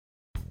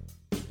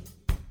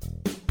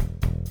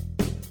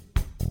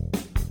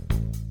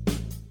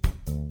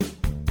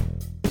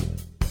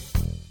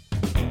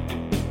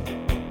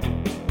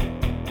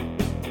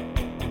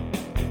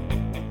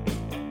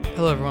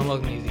Hello everyone,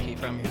 welcome to Easy Key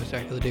from your host,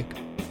 Dracula Duke.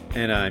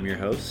 And I'm your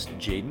host,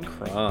 Jaden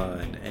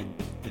Cron. And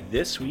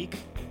this week,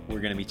 we're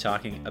going to be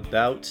talking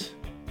about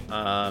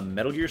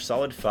Metal Gear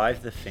Solid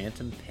 5: The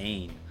Phantom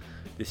Pain,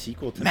 the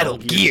sequel to Metal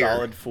Gear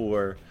Solid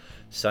 4,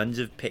 Sons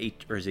of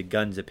or is it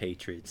Guns of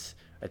Patriots?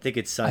 I think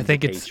it's Sons of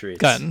Patriots.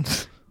 It's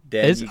Guns.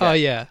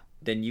 Yeah.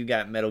 Then you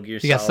got Metal Gear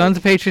Solid. You got Sons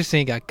of Patriots, and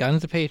you got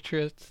Guns of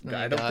Patriots.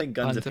 I don't think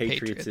Guns of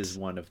Patriots is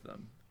one of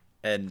them.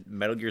 And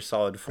Metal Gear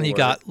Solid 4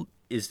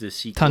 is the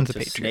sequel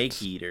to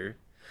Snake Eater.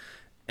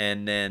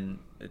 And then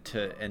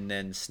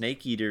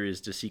Snake Eater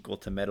is the sequel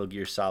to Metal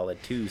Gear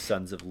Solid 2,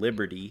 Sons of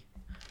Liberty,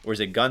 or is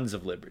it Guns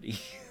of Liberty?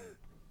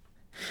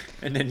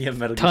 And then you have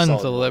Metal Gear Solid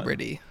Tons of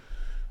Liberty.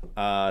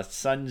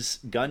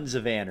 Guns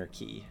of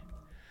Anarchy.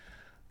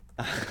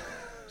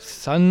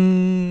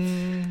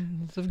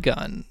 Sons of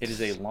Guns. It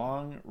is a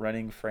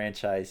long-running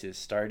franchise. It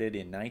started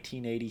in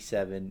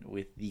 1987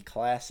 with the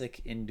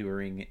classic,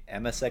 enduring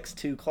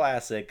MSX2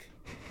 classic,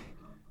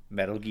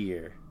 Metal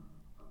Gear.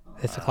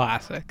 It's a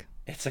classic.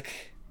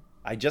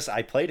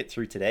 I played it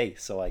through today,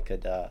 so I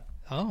could.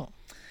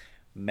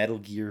 Metal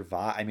Gear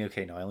I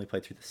only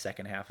played through the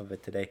second half of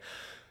it today.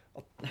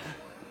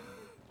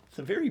 It's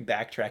a very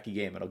backtracky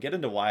game, and I'll get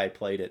into why I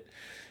played it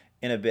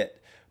in a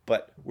bit.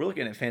 But we're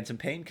looking at Phantom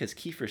Pain because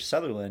Kiefer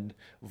Sutherland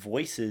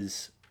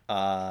voices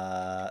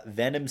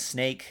Venom,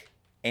 Snake,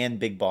 and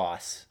Big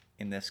Boss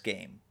in this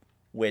game.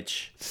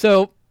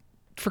 So,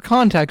 for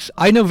context,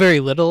 I know very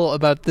little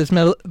about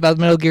the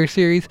Metal Gear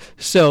series.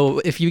 So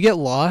if you get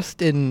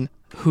lost in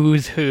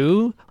who's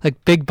who,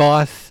 like Big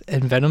Boss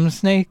and Venom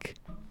Snake,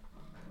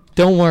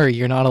 don't worry,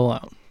 you're not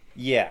alone.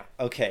 Yeah.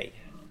 Okay.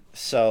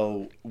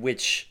 So,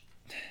 which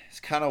is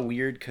kind of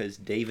weird because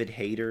David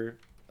Hayter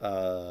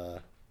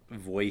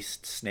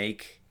voiced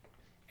Snake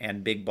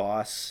and Big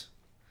Boss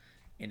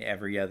in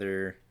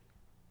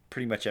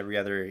pretty much every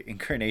other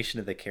incarnation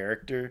of the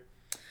character,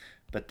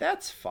 but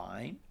that's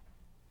fine.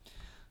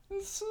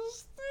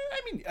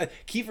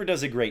 Kiefer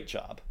does a great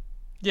job.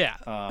 Yeah,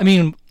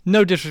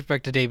 no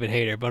disrespect to David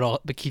Hayter,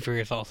 but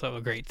Kiefer is also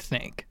a great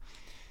Snake.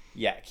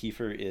 Yeah,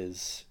 Kiefer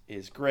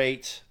is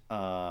great,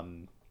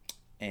 and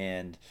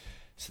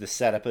so the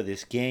setup of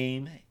this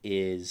game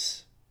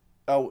is.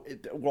 Oh,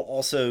 we'll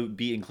also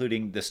be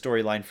including the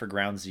storyline for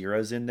Ground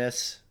Zeroes in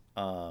this.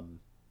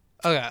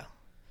 Okay.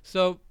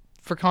 So,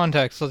 for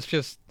context,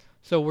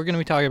 we're going to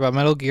be talking about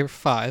Metal Gear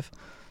 5,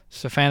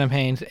 so Phantom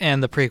Pain,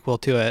 and the prequel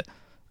to it,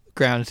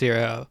 Ground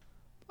Zero,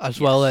 as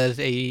well as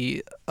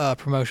a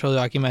promotional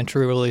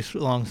documentary released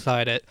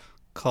alongside it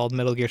called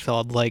Metal Gear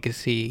Solid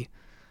Legacy.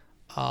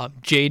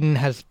 Jaden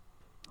has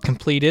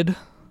completed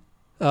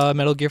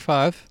Metal Gear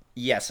 5.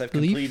 Yes, I've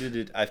completed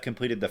it. I've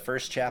completed the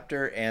first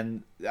chapter,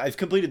 and I've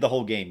completed the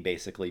whole game,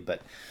 basically.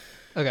 But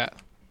okay,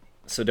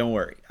 so don't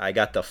worry. I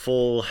got the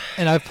full...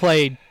 And I've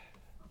played,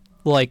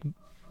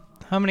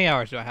 how many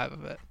hours do I have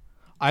of it?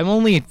 I'm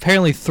only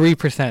apparently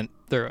 3%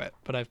 through it,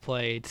 but I've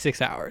played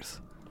 6 hours.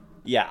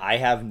 Yeah, I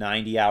have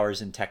 90 hours,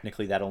 and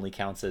technically that only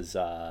counts as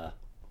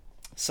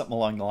something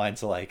along the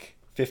lines of,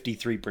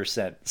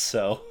 53%,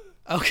 so...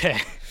 Okay.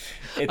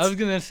 I was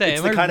going to say,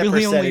 it's the kind of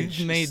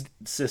percentage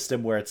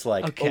system where it's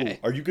like, okay,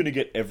 are you going to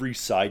get every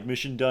side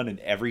mission done and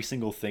every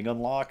single thing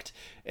unlocked?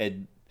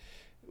 And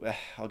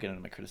I'll get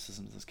into my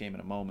criticisms of this game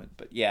in a moment.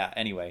 But yeah,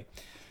 anyway.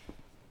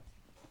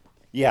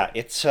 Yeah,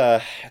 it's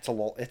a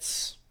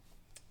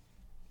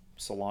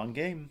long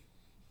game.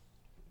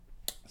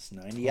 It's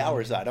 90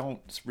 hours. I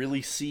don't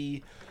really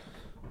see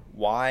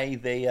why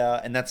they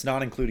and that's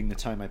not including the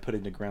time I put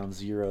into Ground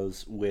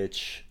Zeroes,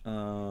 which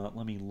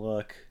let me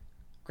look.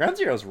 Ground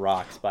Zeroes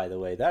rocks, by the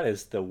way. That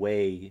is the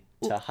way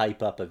to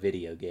hype up a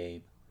video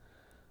game.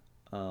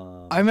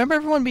 I remember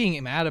everyone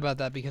being mad about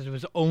that because it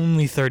was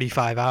only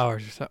 35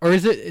 hours or so. Or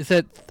is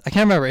it I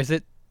can't remember. Is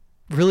it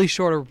really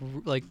short or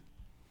Ground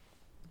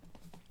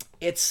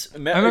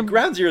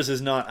Zeroes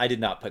is not. I did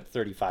not put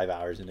 35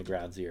 hours into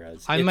Ground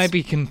Zeroes. I might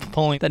be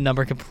pulling that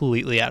number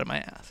completely out of my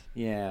ass.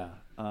 Yeah.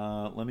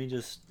 Let me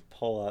just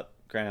pull up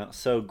Ground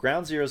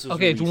Zeroes was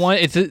okay.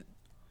 released...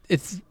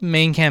 Its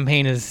main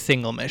campaign is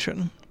single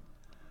mission.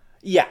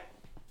 Yeah.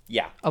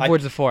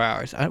 Upwards of 4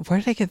 hours. Where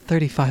did I get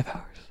 35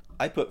 hours?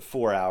 I put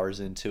 4 hours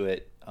into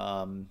it,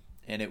 and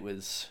it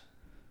was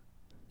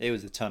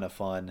a ton of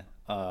fun.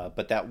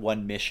 But that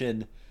one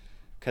mission,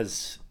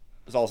 because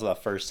it was also the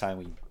first time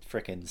we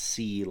frickin'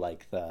 see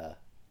the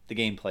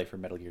gameplay for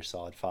Metal Gear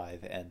Solid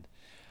 5, and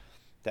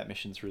that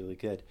mission's really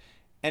good.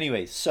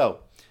 Anyways,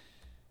 so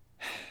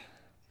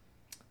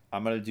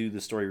I'm gonna do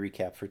the story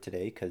recap for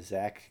today because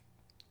Zach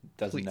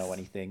doesn't know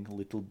anything.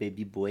 Little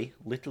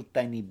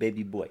tiny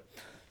baby boy.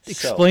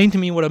 Explain to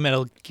me what a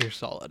Metal Gear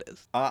Solid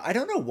is. I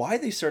don't know why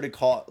they started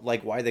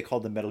why they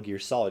called them Metal Gear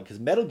Solid, because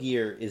Metal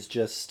Gear is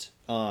just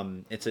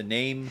it's a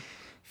name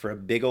for a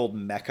big old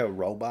mecha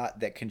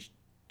robot that can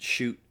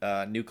shoot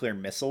nuclear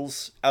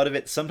missiles out of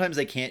it. Sometimes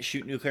they can't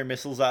shoot nuclear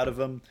missiles out of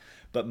them,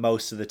 but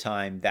most of the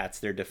time that's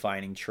their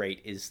defining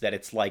trait, is that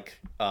it's like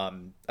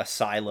a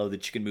silo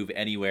that you can move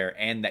anywhere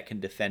and that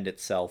can defend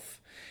itself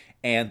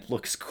and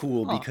looks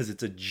cool because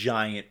it's a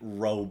giant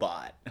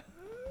robot.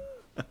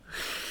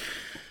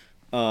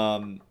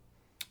 Um,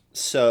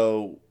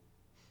 so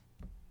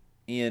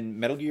in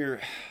Metal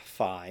Gear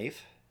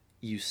 5,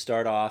 you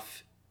start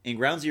off in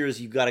Ground Zeroes.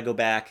 You got to go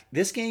back.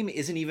 This game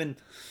isn't even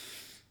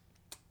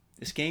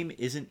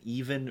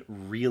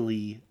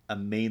really a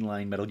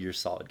mainline Metal Gear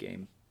Solid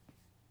game.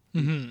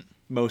 Mm-hmm.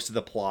 Most of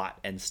the plot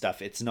and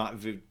stuff, it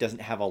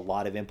doesn't have a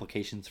lot of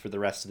implications for the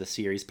rest of the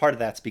series. Part of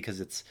that's because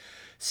it's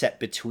set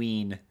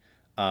between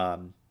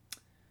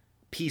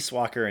Peace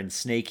Walker and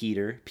Snake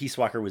Eater. Peace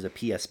Walker was a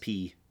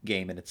PSP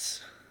game, and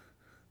it's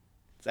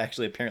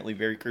actually apparently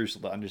very crucial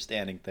to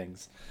understanding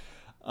things.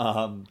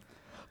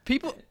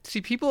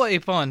 People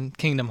ape on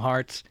Kingdom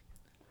Hearts.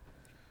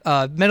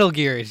 Metal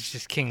Gear is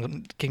just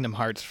Kingdom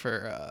Hearts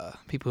for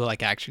people who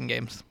like action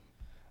games.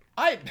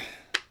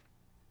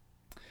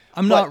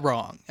 I'm not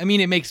wrong. I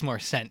mean, it makes more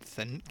sense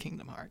than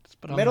Kingdom Hearts,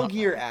 but Metal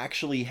Gear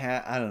actually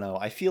I don't know.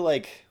 I feel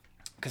like,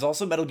 because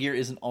also Metal Gear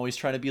isn't always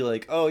trying to be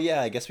like, oh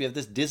yeah, I guess we have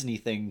this Disney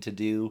thing to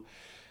do.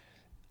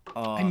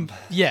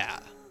 Yeah.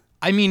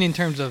 I mean, in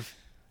terms of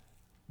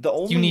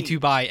you need to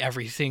buy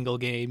every single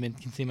game and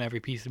consume every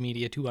piece of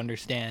media to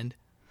understand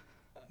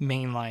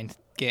mainline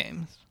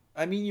games.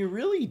 I mean, you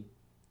really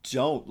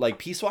don't. Like,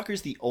 Peace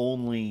Walker's the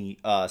only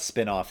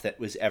spin-off that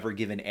was ever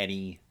given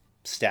any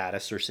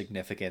status or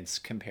significance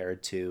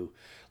compared to,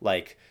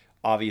 like,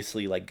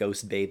 obviously, like,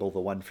 Ghost Babel, the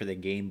one for the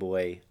Game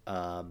Boy,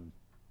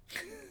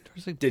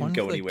 didn't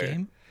go anywhere.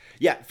 Game?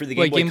 Yeah, for the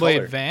Game Boy Game Color.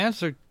 Boy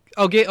Advance? Or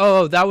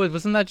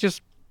wasn't that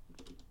just...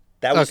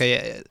 That was, okay,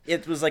 yeah.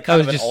 It was like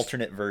kind of an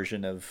alternate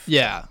version of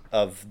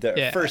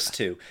the first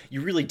two.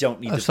 You really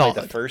don't need to play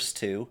the first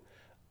two.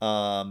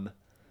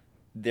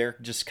 They're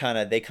just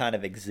they kind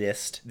of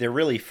exist. They're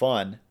really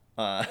fun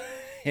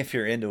if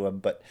you're into them,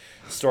 but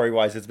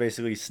story-wise, it's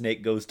basically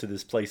Snake goes to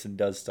this place and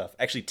does stuff.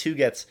 Actually, 2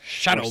 gets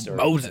Shadow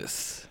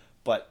Moses.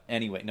 But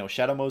anyway, no,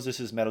 Shadow Moses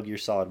is Metal Gear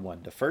Solid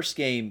 1. The first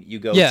game you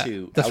go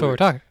to... that's what we're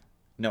talking.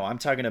 No, I'm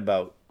talking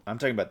about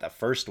the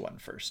first one.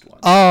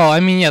 Oh, I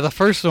mean, yeah, the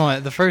first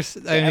one.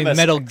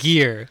 Metal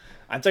Gear.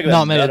 I'm talking about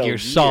not Metal Gear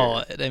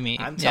Solid. I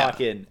mean, I'm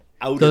talking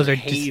Outer Those are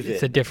Haven.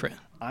 It's a different.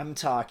 I'm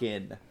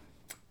talking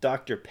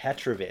Dr.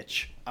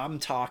 Petrovich. I'm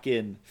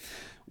talking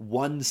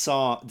one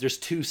song. There's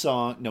 2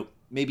 songs. No,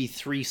 maybe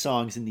 3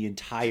 songs in the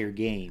entire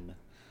game.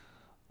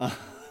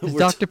 Is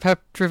Dr.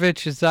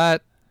 Petrovich, is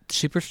that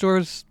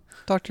Superstore's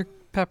Dr.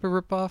 Pepper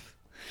ripoff?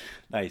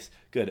 Nice.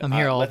 Good. I'm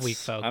here all week,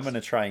 folks. I'm going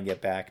to try and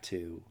get back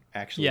to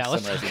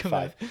summarizing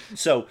 5.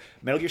 So,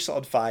 Metal Gear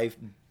Solid 5,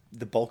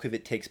 the bulk of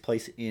it takes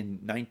place in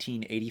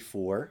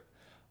 1984,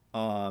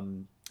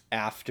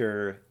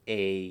 after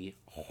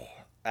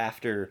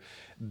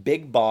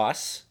Big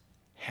Boss,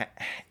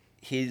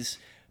 his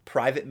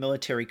private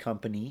military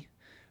company,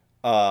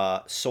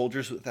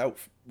 Soldiers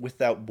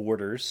Without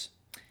Borders.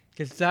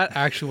 Is that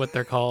actually what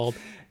they're called?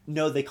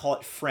 No, they call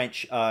it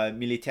French,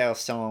 Militaires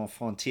Sans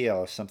Frontières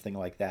or something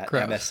like that,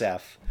 Gross.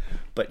 MSF.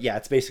 But yeah,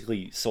 it's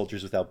basically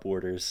Soldiers Without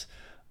Borders.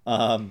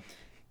 And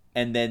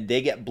then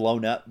they get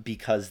blown up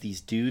because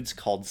these dudes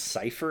called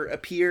Cypher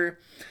appear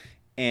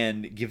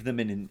and give them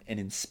an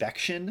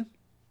inspection.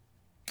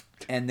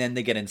 And then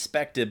they get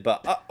inspected,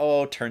 but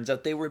turns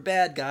out they were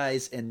bad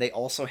guys, and they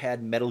also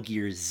had Metal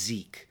Gear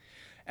Zeke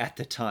at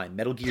the time.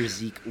 Metal Gear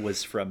Zeke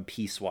was from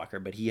Peace Walker,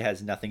 but he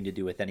has nothing to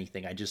do with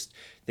anything. I just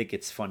think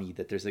it's funny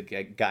that there's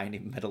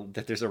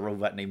there's a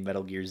robot named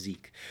Metal Gear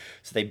Zeke.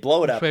 So they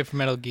blow it up. Wait for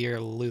Metal Gear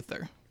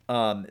Luther.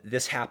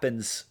 This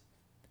happens.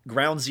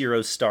 Ground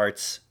Zero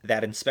starts.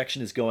 That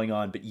inspection is going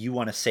on, but you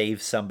want to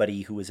save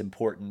somebody who is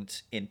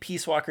important in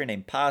Peace Walker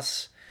named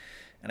Paz.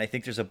 And I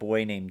think there's a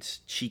boy named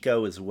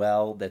Chico as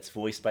well that's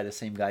voiced by the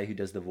same guy who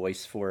does the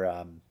voice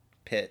for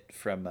Pit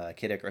from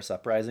Kid Icarus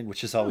Uprising,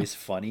 which is always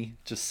funny.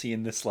 Just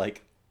seeing this,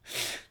 like,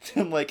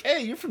 I'm like,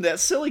 hey, you're from that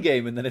silly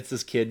game. And then it's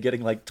this kid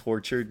getting, like,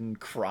 tortured and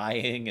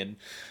crying. And,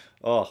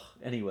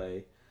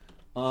 anyway.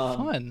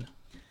 Fun.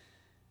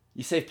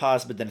 You save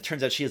Paz, but then it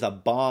turns out she has a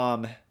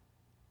bomb.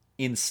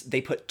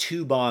 They put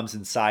 2 bombs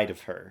inside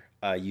of her.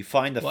 You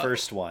find the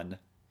first one,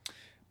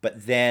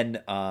 but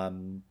then...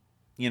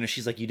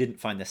 she's like, you didn't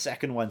find the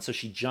second one. So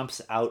she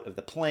jumps out of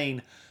the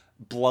plane,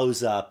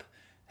 blows up,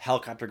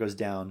 helicopter goes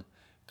down.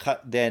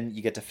 Then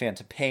you get to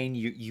Phantom Pain.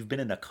 You've been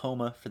in a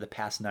coma for the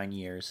past 9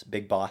 years.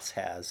 Big Boss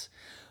has.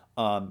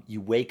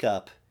 You wake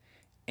up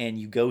and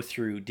you go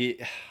through.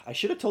 I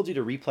should have told you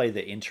to replay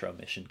the intro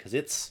mission because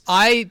it's.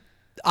 I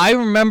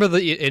remember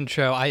the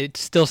intro. I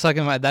still stuck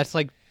in my. That's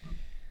like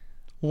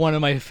one of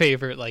my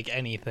favorite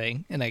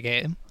anything in a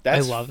game. I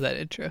love that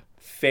intro.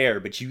 Fair,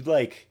 but you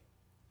like.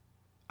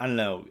 I don't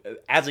know.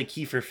 As a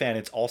Kiefer fan,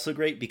 it's also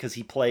great because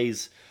he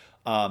plays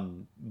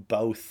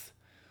both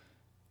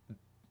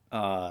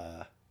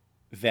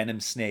Venom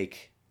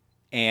Snake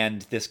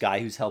and this guy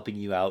who's helping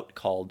you out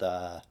called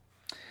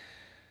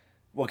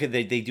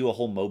they do a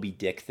whole Moby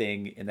Dick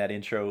thing in that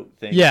intro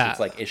thing. Yeah. It's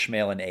like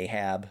Ishmael and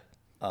Ahab.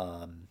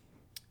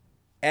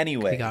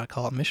 Anyway. You gotta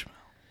call him Ishmael.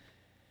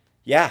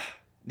 Yeah.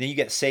 Then you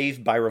get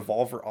saved by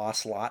Revolver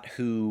Ocelot,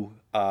 who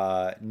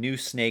knew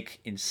Snake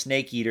in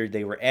Snake Eater.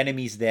 They were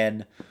enemies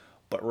then.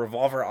 But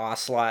Revolver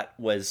Ocelot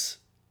was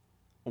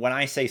when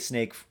I say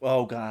Snake,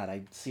 oh god,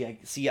 I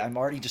see. I'm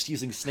already just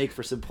using Snake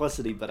for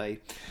simplicity, but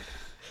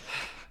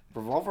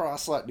Revolver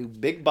Ocelot knew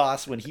Big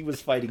Boss when he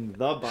was fighting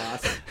the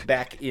boss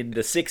back in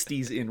the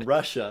 '60s in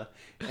Russia,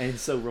 and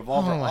so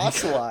Revolver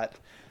Ocelot.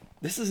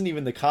 This isn't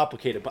even the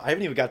complicated, but I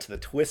haven't even got to the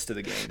twist of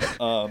the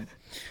game.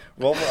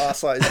 Revolver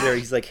Ocelot is there.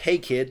 He's like, "Hey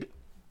kid,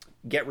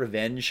 get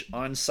revenge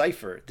on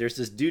Cypher. There's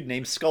this dude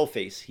named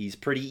Skullface. He's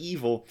pretty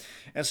evil."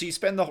 And so you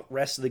spend the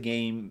rest of the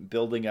game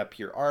building up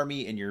your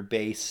army and your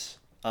base,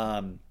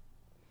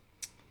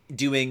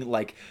 doing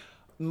like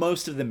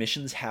most of the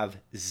missions have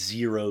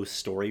zero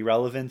story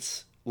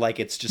relevance. Like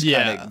it's just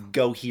kind of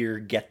go here,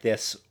 get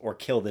this, or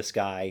kill this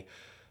guy,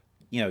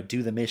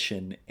 do the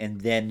mission,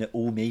 and then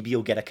maybe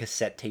you'll get a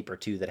cassette tape or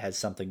two that has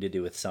something to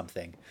do with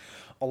something.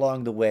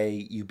 Along the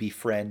way, you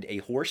befriend a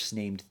horse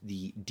named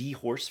the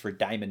D-Horse for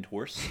Diamond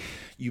Horse.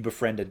 You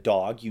befriend a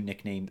dog you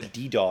nickname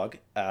D-Dog,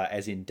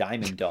 as in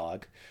Diamond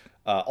Dog.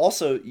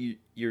 Also,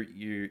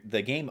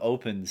 the game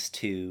opens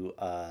to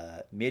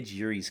Midge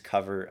Ure's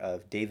cover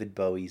of David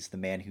Bowie's "The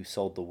Man Who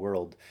Sold the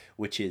World,"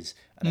 which is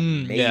an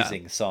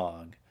amazing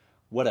song.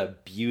 What a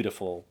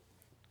beautiful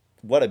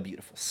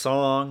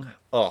song.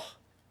 Oh,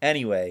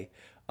 anyway,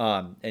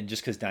 and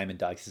just because Diamond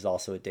Dogs is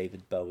also a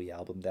David Bowie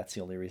album, that's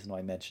the only reason why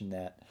I mentioned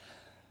that.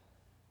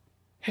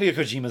 Hideo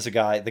Kojima's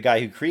the guy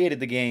who created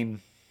the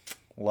game.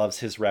 Loves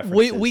his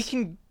references. We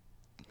can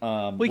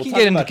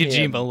get into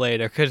Kojima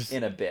later because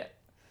in a bit.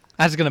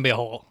 That's gonna be a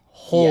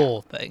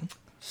whole thing.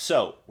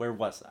 So where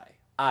was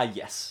I?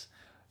 Yes,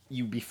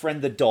 you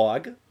befriend the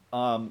dog,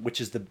 which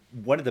is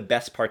one of the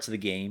best parts of the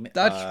game.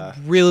 That's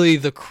really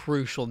the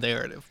crucial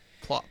narrative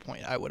plot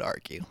point, I would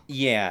argue.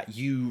 Yeah,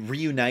 you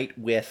reunite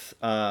with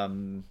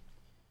Kazuhira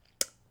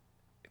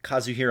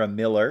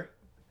Miller,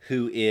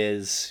 who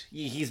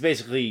he's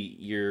basically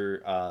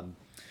your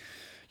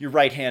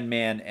right-hand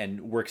man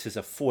and works as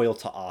a foil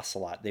to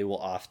Ocelot. They will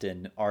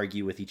often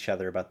argue with each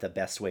other about the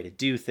best way to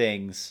do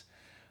things.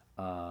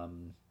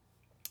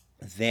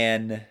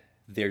 Then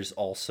there's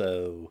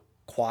also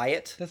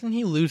Quiet. Doesn't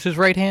he lose his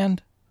right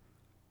hand?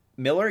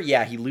 Miller?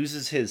 Yeah, he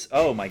loses his...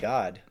 Oh my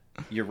god.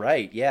 You're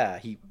right, yeah.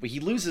 He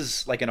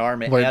loses like an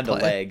arm and a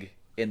leg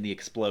in the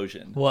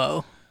explosion.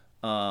 Whoa.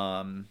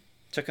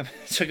 Took him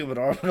an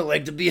arm and a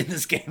leg to be in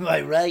this game, am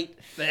I right?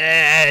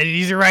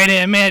 He's a right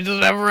hand man,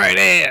 doesn't have a right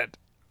hand.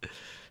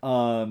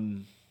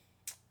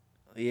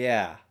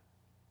 Yeah.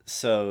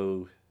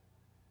 So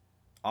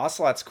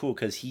Ocelot's cool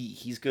because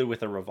he's good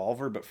with a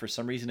revolver, but for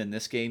some reason in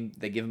this game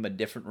they give him a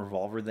different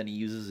revolver than he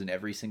uses in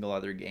every single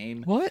other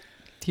game. What?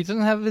 He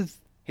doesn't have his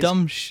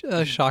dumb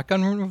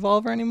shotgun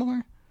revolver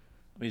anymore?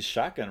 His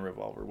shotgun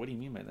revolver? What do you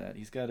mean by that?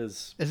 He's got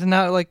his... Isn't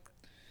that like...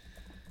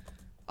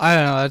 I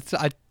don't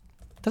know.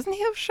 Doesn't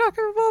he have a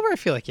shotgun revolver? I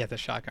feel like he has a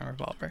shotgun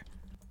revolver.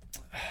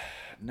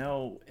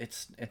 No,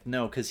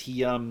 because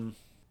he...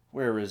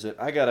 Where is it?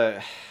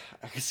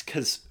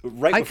 Because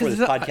right before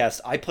this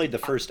podcast, I played the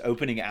first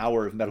opening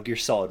hour of Metal Gear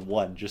Solid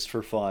 1 just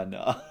for fun.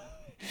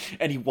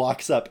 And he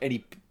walks up and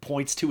he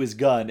points to his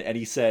gun and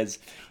he says,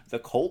 "The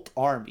Colt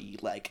Army,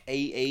 like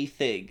AA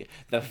thing,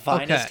 the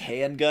finest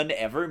handgun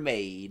ever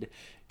made."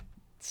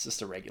 It's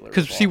just a regular.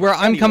 Because see, where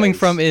I'm coming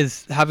from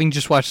is having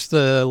just watched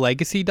the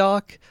Legacy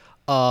doc,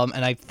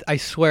 and I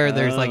swear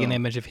there's like an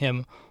image of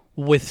him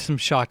with some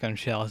shotgun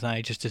shells, and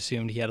I just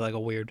assumed he had like a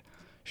weird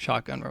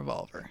shotgun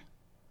revolver.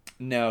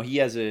 No, he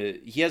has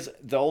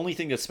the only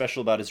thing that's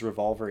special about his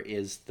revolver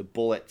is the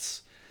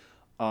bullets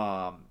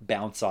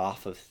bounce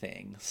off of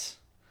things.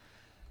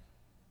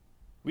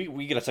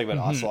 We gotta talk about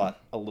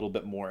Ocelot a little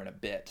bit more in a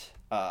bit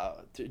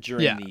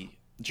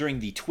during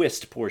the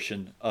twist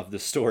portion of the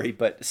story.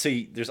 But so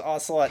there's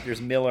Ocelot,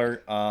 there's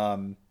Miller,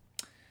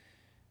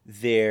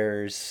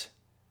 there's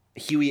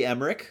Huey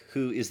Emmerich,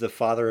 who is the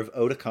father of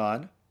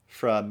Otacon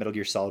from Metal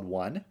Gear Solid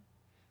 1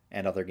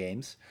 and other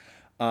games.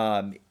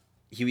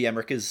 Huey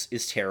Emmerich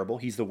is terrible.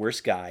 He's the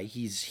worst guy.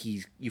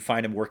 You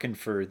find him working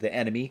for the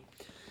enemy,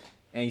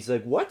 and he's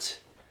like, "What?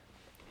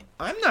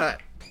 I'm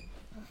not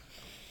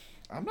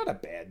a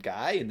bad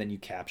guy." And then you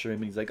capture him,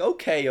 and he's like,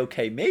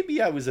 "Okay,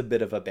 maybe I was a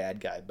bit of a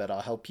bad guy, but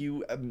I'll help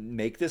you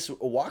make this a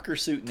walker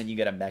suit." And then you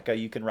get a mecha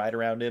you can ride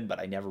around in, but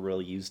I never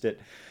really used it.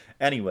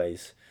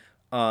 Anyways,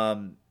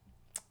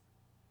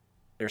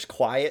 there's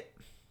Quiet.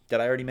 Did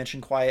I already mention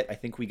Quiet? I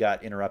think we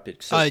got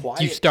interrupted. So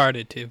Quiet, you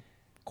started to.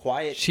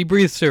 Quiet. She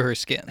breathes through her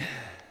skin.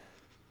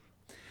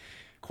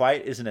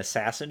 Quiet is an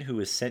assassin who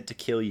is sent to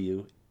kill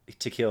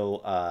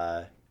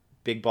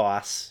Big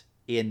Boss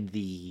in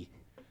the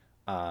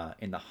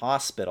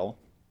hospital,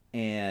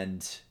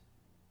 and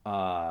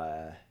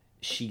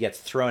she gets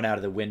thrown out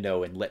of the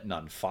window and lit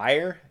on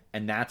fire,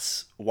 and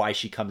that's why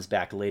she comes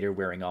back later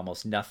wearing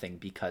almost nothing,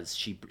 because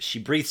she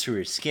breathes through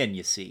her skin.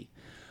 You see.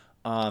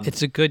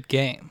 It's a good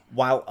game.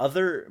 While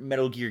other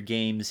Metal Gear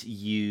games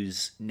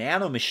use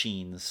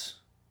nanomachines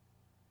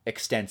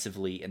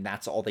extensively, and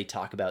that's all they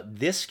talk about,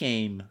 this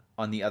game,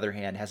 on the other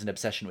hand, has an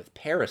obsession with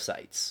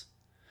parasites.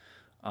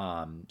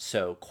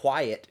 So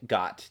Quiet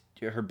got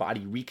her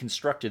body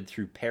reconstructed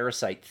through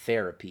parasite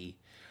therapy,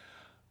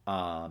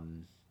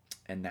 and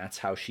and that's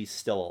how she's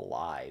still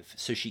alive.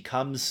 So she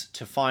comes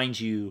to find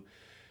you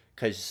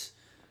because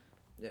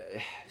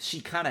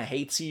she kind of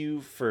hates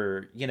you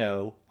for,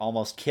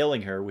 almost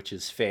killing her, which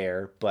is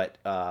fair. But,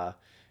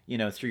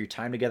 through your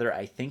time together,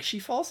 I think she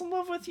falls in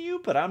love with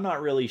you, but I'm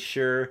not really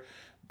sure.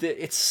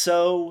 It's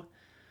so...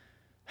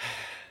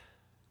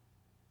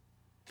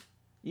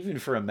 Even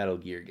for a Metal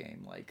Gear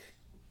game, like...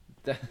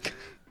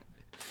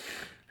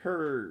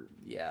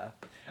 Yeah.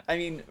 I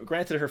mean,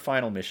 granted, her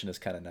final mission is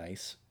kind of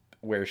nice,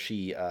 where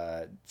she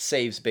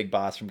saves Big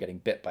Boss from getting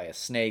bit by a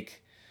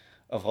snake,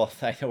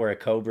 or a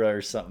cobra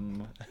or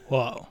something.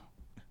 Whoa.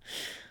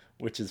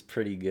 Which is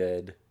pretty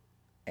good.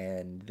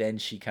 And then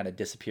she kind of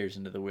disappears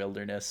into the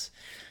wilderness.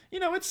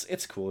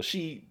 It's cool.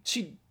 She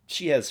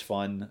has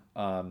fun,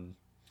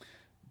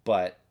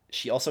 but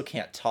she also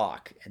can't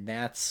talk, and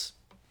that's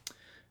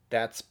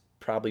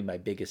probably my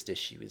biggest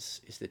issue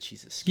is that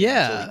she's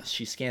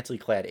scantily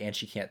clad and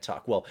she can't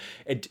talk. Well,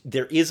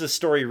 there is a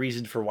story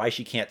reason for why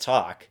she can't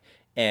talk,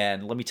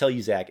 and let me tell you,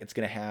 Zach, it's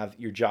going to have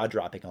your jaw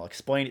dropping. I'll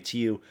explain it to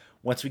you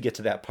once we get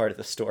to that part of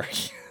the story.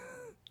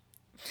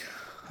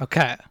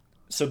 Okay.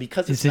 So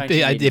because it's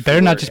it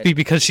better not just be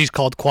because she's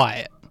called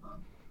Quiet.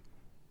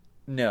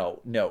 No,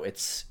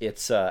 it's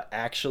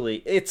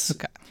actually it's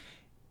okay.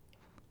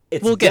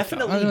 It's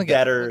definitely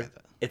better.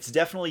 It's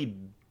definitely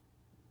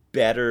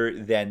better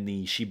than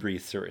the she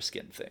breathes through her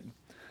skin thing.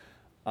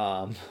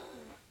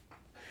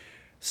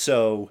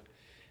 So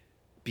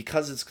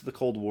because it's the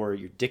Cold War,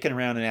 you're dicking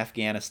around in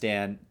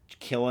Afghanistan,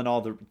 killing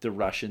all the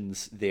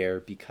Russians there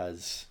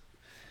because,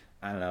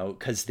 I don't know,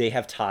 because they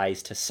have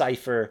ties to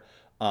Cypher.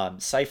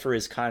 Cypher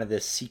is kind of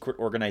this secret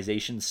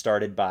organization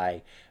started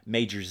by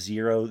Major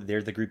Zero.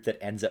 They're the group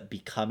that ends up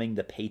becoming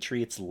the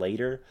Patriots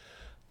later.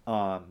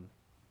 And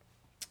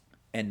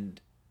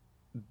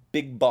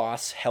Big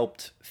Boss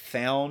helped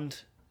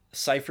found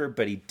Cypher,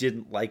 but he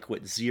didn't like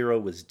what Zero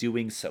was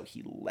doing, so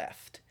he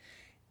left.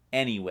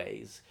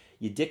 Anyways,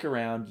 you dick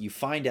around, you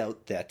find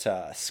out that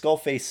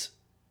Skullface,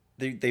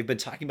 they've been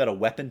talking about a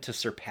weapon to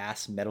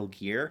surpass Metal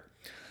Gear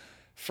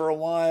for a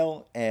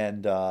while,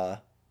 and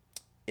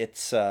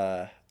it's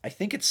I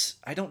think it's,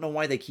 I don't know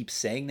why they keep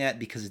saying that,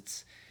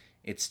 because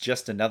it's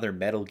just another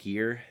Metal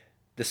Gear.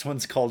 This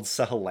one's called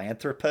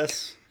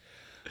Sahelanthropus.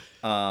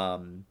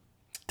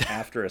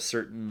 After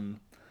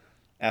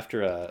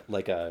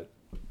a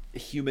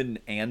human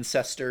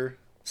ancestor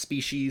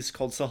species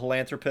called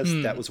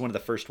Sahelanthropus. That was one of the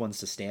first ones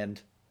to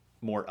stand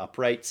more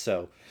upright,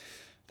 so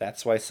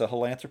that's why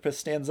Sahelanthropus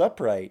stands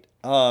upright.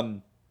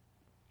 And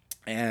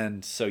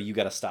so you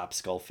got to stop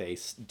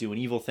Skullface doing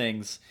evil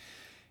things.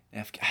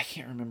 I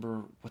can't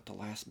remember what the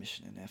last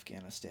mission in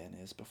Afghanistan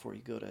is before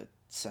you go to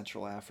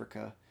Central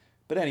Africa.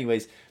 But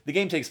anyways, the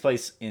game takes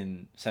place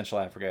in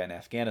Central Africa and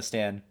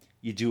Afghanistan.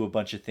 You do a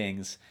bunch of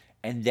things,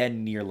 and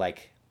then near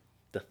like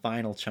the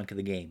final chunk of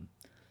the game,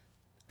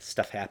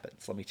 stuff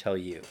happens. Let me tell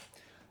you.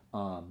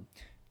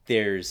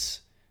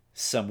 There's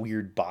some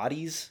weird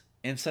bodies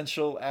in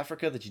Central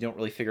Africa that you don't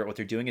really figure out what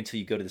they're doing until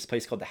you go to this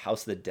place called the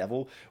House of the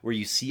Devil, where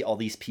you see all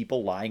these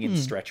people lying in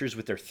stretchers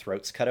with their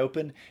throats cut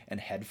open and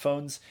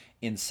headphones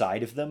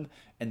inside of them,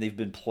 and they've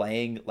been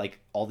playing like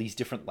all these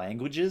different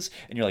languages,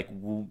 and you're like,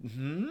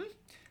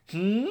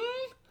 and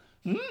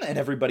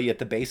everybody at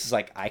the base is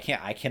like, I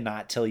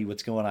cannot tell you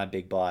what's going on,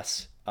 Big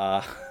Boss.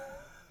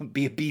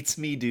 Beats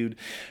me, dude.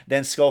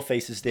 Then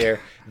Skullface is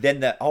there.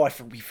 Then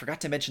we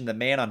forgot to mention the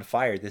Man on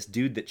Fire, this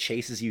dude that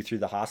chases you through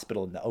the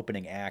hospital in the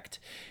opening act,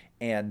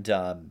 and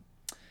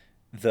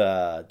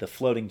the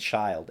floating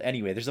child.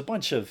 Anyway, there's a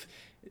bunch of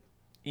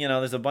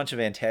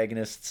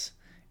antagonists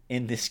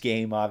in this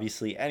game,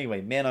 obviously. Anyway,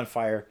 Man on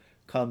Fire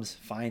comes,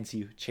 finds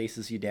you,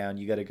 chases you down.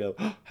 You got to go,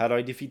 how do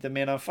I defeat the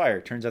Man on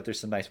Fire? Turns out there's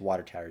some nice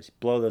water towers.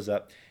 Blow those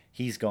up.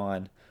 He's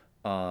gone.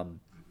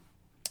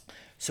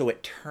 So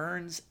it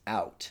turns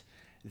out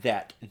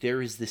that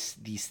there is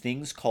these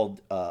things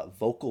called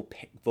vocal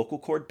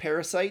cord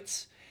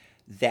parasites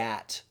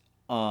that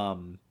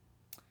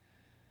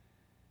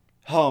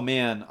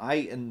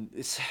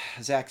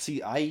Zach,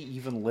 see, I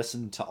even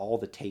listened to all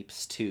the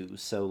tapes too,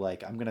 so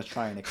like I'm gonna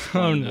try and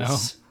explain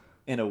this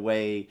in a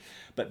way,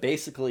 but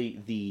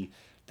basically the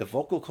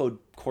vocal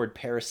cord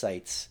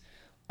parasites,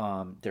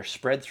 they're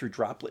spread through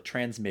droplet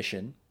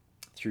transmission,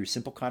 through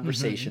simple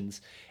conversations,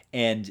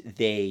 and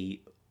they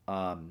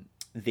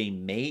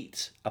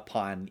mate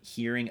upon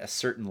hearing a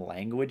certain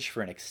language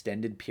for an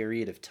extended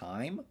period of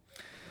time.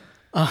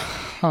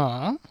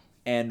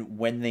 And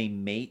when they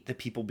mate, the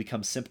people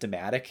become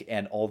symptomatic,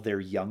 and all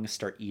their young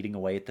start eating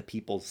away at the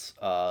people's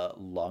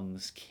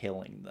lungs,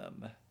 killing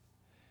them,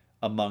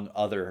 among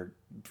other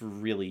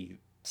really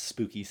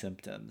spooky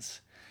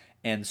symptoms.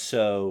 And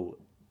so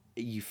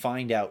you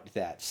find out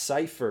that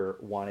Cypher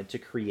wanted to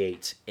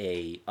create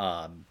a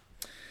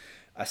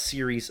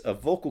series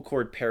of vocal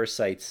cord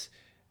parasites.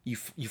 You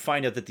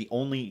find out that they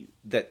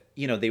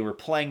were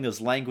playing those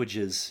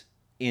languages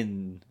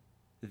in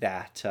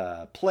that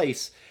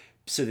place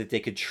so that they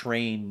could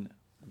train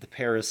the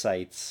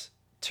parasites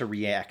to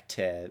react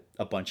to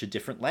a bunch of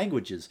different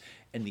languages.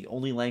 And the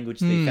only language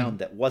they found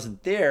that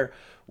wasn't there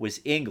was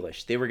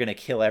English. They were going to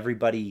kill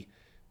everybody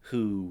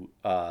who,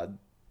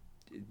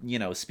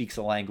 speaks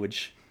a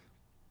language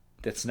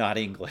that's not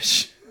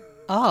English.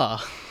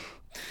 Ah.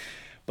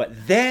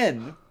 But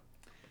then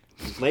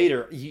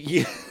later,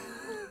 you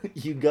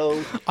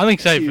go. I'm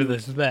excited for to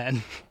this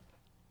then.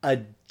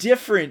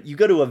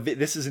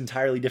 This is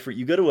entirely different.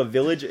 You go to a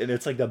village and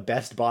it's like the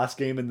best boss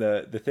game in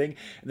the thing.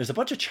 And there's a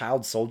bunch of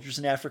child soldiers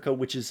in Africa,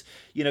 which is,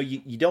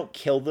 you don't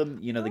kill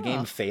them. The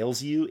game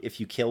fails you if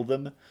you kill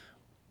them,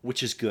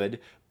 which is good.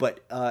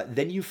 But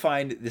then you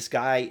find this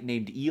guy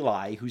named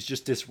Eli, who's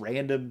just this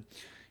random,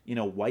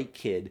 white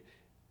kid.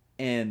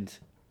 And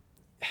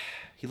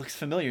he looks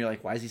familiar. You're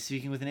like, why is he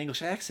speaking with an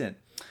English accent?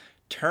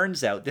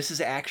 Turns out this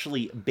is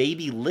actually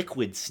Baby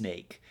Liquid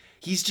Snake.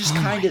 He's just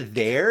kind of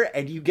there,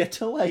 and you get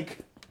to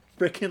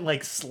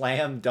freaking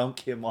slam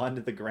dunk him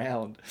onto the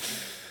ground.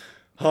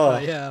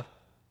 Yeah.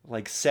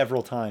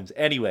 Several times.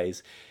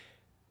 Anyways,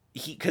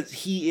 because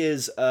he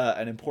is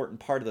an important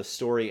part of the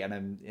story,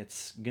 and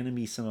it's gonna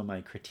be some of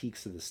my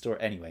critiques of the story.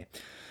 Anyway,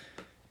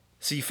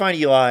 so you find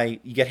Eli,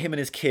 you get him and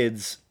his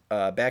kids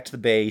back to the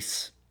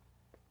base,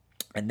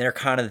 and they're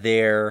kind of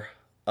there.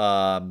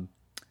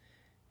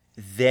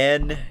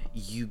 Then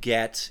you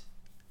get,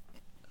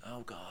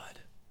 oh god.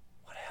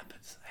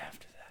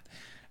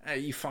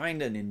 You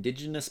find an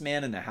indigenous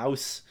man in a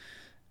house,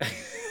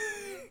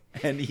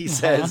 and he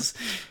says,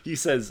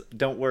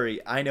 "Don't worry,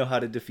 I know how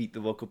to defeat the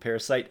vocal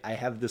parasite. I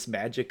have this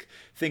magic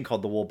thing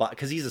called the Wolbot."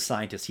 Because he's a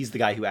scientist. He's the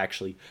guy who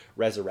actually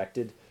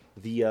resurrected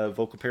the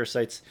vocal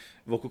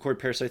cord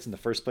parasites in the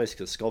first place,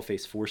 because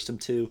Skullface forced him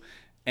to.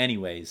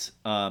 Anyways,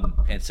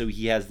 and so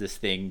he has this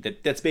thing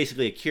that's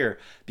basically a cure,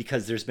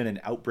 because there's been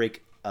an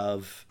outbreak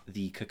of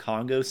the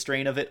Kakongo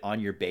strain of it on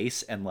your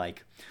base, and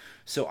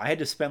so I had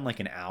to spend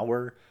an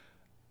hour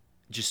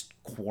just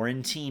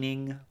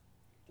quarantining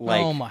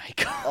oh my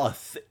god,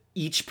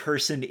 each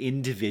person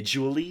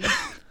individually,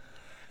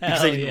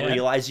 because I didn't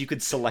realize you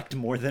could select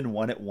more than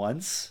one at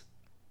once.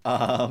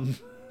 The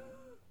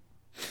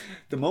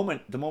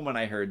moment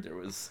I heard there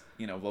was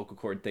vocal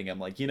cord thing, I'm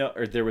like,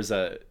 or there was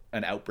an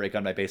outbreak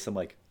on my base, I'm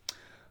like,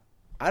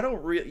 I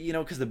don't really,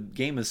 because the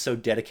game is so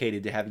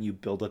dedicated to having you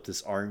build up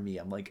this army,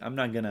 I'm like, I'm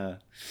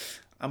gonna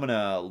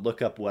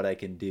look up what I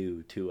can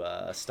do to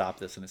stop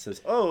this. And it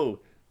says,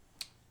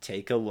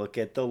 take a look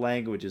at the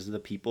languages of the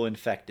people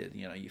infected.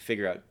 You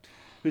figure out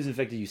who's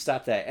infected, you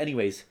stop that.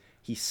 Anyways,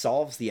 he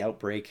solves the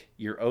outbreak.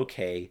 You're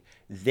okay.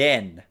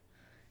 Then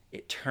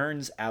it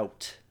turns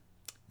out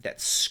that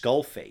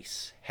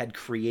Skullface had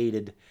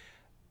created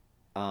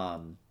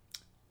an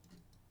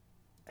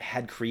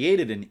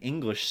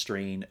English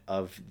strain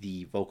of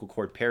the vocal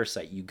cord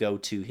parasite. You go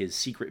to his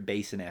secret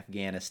base in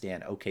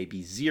Afghanistan,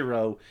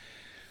 OKB-0.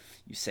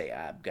 You say,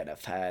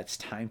 it's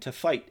time to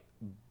fight,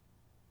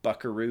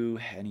 Buckaroo.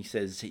 And he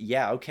says,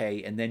 yeah,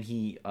 okay. And then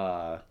he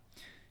kind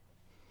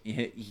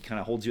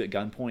of holds you at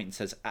gunpoint and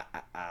says,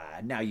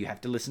 now you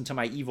have to listen to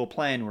my evil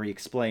plan, where he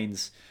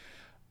explains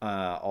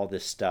all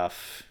this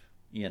stuff,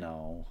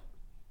 the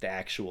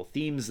actual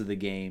themes of the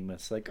game.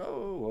 It's like,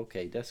 oh,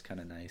 okay, that's kind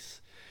of nice.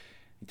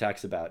 He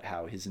talks about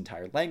how his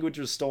entire language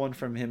was stolen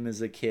from him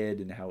as a kid,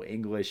 and how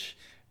English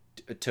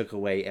took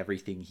away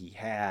everything he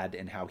had,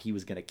 and how he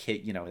was going to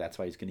kill, that's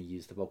why he's going to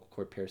use the vocal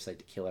cord parasite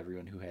to kill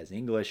everyone who has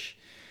English.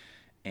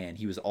 And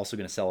he was also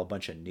going to sell a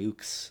bunch of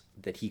nukes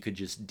that he could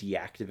just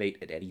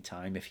deactivate at any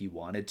time if he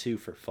wanted to,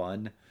 for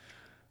fun.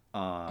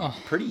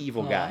 Pretty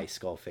evil guy,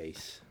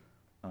 Skullface.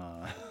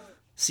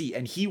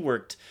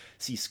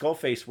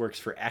 Skullface works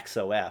for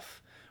XOF,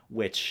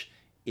 which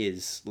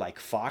is like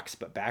Fox,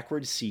 but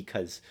backwards. See,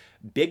 because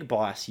Big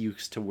Boss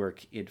used to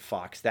work in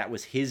Fox. That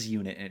was his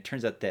unit. And it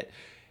turns out that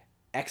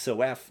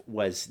XOF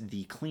was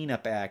the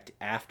cleanup act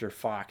after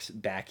Fox,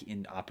 back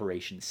in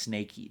Operation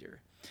Snake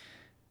Eater.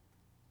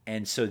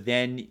 And so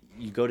then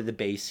you go to the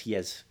base. He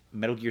has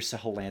Metal Gear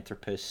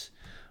Sahelanthropus.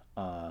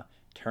 Oh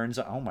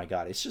my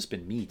god, it's just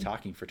been me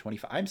talking for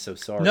 25. I'm so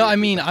sorry. No, I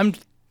mean,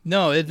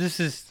 this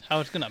is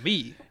how it's gonna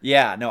be.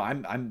 Yeah,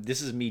 no,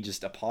 this is me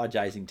just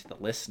apologizing to the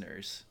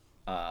listeners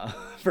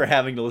for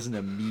having to listen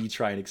to me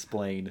try and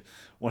explain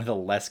one of the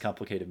less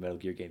complicated Metal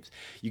Gear games.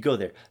 You go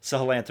there,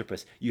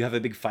 Sahelanthropus. You have a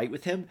big fight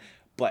with him,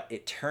 but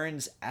it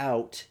turns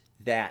out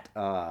that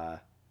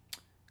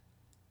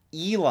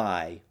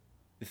Eli,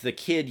 the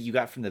kid you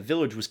got from the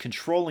village, was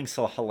controlling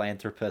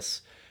Sahelanthropus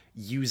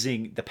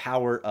using the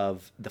power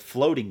of the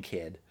floating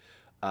kid.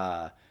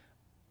 I'm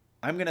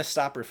going to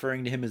stop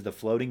referring to him as the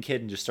floating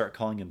kid and just start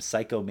calling him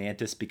Psycho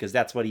Mantis, because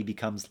that's what he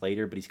becomes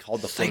later, but he's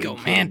called the floating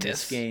kid in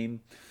this game.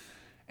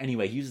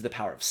 Anyway, he uses the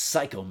power of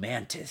Psycho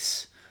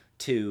Mantis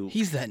to...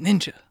 He's that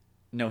ninja.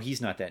 No,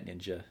 he's not that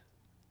ninja.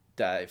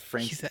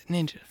 He's that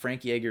ninja.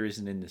 Frank Yeager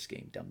isn't in this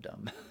game,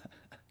 dum-dum.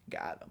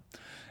 Got him.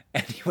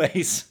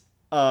 Anyways,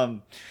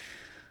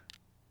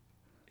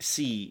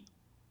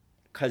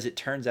 because it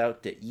turns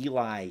out that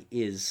Eli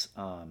is,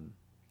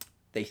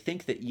 they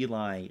think that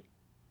Eli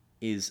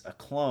is a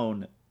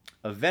clone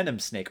of Venom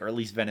Snake, or at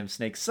least Venom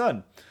Snake's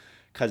son,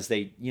 because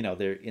they,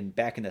 they're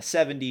back in the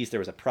 70s, there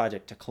was a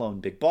project to clone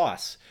Big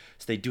Boss.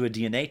 So they do a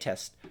DNA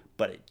test,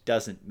 but it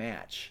doesn't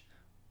match.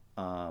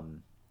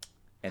 And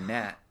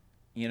that,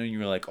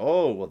 you're like,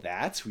 oh, well,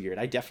 that's weird.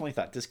 I definitely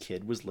thought this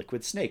kid was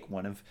Liquid Snake,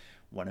 one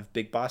of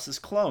Big Boss's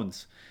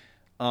clones.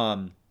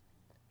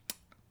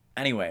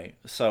 Anyway,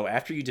 so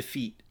after you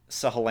defeat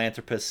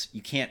Sahelanthropus,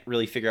 you can't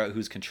really figure out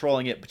who's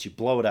controlling it, but you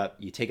blow it up,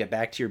 you take it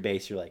back to your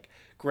base, you're like,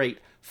 great,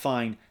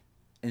 fine.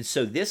 And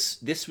so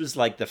this was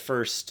like the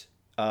first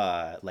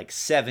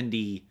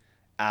 70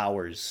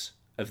 hours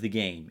of the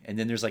game. And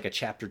then there's like a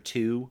chapter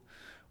 2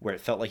 where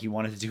it felt like he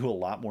wanted to do a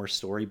lot more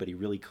story, but he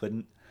really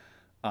couldn't.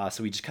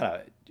 So we just kind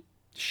of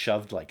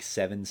shoved like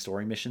 7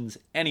 story missions.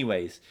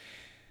 Anyways,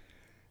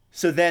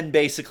 so then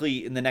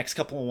basically in the next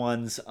couple of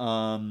ones,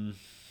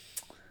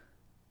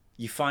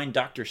 you find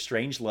Dr.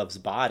 Strangelove's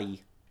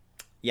body.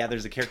 Yeah,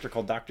 there's a character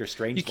called Dr.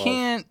 Strangelove. You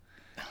can't.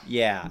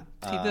 Yeah.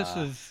 See,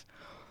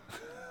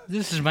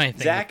 this is my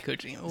thing Zach, with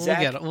Kojima.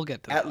 Zach, We'll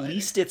get to at that later.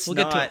 least it's We'll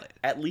not. get to it later.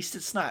 At least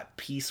it's not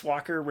Peace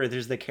Walker, where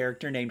there's the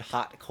character named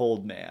Hot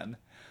Cold Man.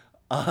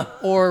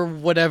 Or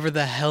whatever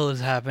the hell is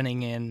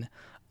happening in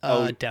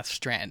Death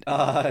Strand.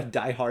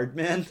 Die Hard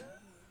Man.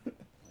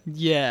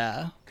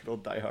 Yeah. Good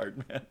old Die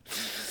Hard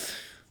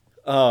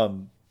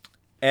Man.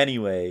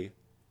 Anyway,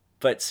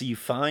 but so you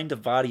find the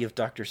body of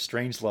Dr.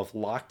 Strangelove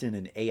locked in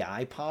an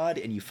AI pod,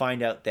 and you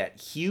find out that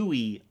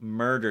Huey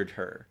murdered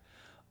her.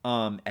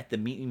 At the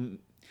meeting,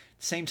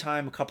 same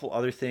time, a couple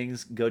other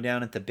things go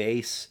down at the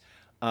base,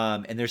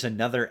 and there's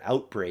another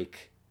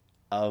outbreak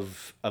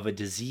of a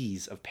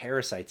disease, of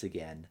parasites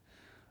again,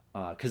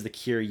 because the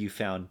cure you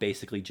found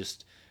basically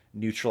just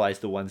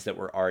neutralized the ones that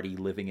were already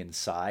living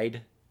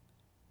inside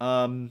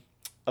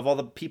of all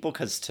the people,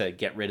 because to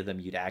get rid of them,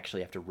 you'd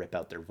actually have to rip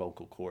out their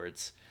vocal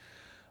cords.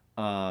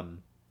 Anyway,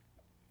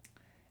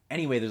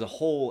 there's a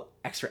whole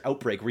extra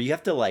outbreak where you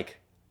have to like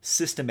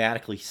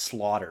systematically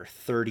slaughter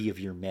 30 of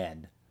your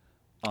men.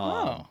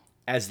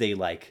 As they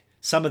like,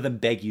 some of them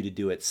beg you to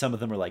do it. Some of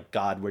them are like,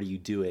 God, what are you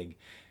doing?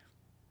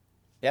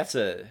 That's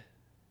a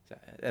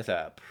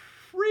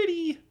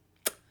pretty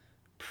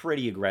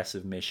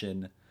aggressive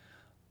mission.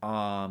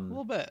 A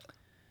little bit.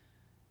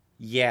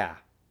 Yeah,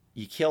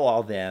 you kill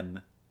all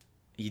them.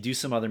 You do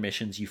some other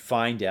missions. You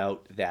find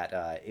out that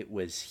it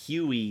was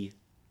Huey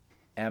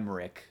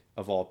Emmerich,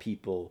 of all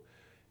people,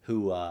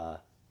 who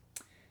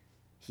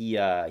he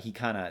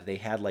kind of, they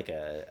had like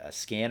a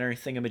scanner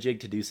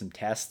thingamajig to do some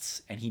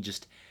tests, and he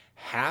just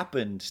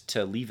happened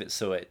to leave it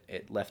so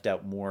it left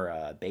out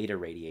more beta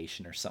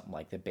radiation or something,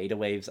 like the beta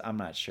waves. I'm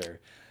not sure.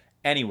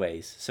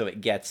 Anyways, so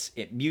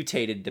it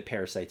mutated the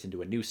parasites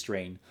into a new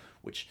strain,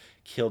 which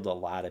killed a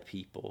lot of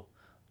people.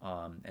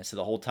 And so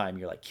the whole time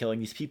you're like killing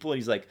these people, and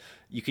he's like,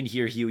 you can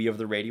hear Huey over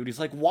the radio, and he's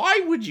like,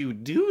 why would you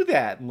do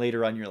that? And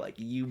later on you're like,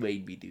 you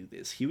made me do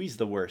this. Huey's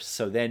the worst.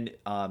 So then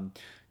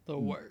the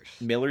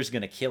worst. Miller's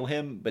gonna kill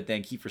him, but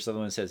then Kiefer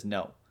Sutherland says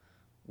no.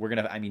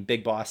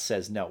 Big Boss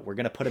says no. We're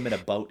gonna put him in a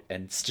boat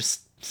and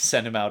just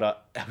send him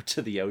out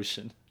to the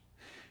ocean.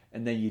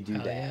 And then you do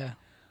that.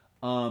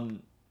 Yeah.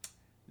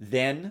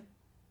 Then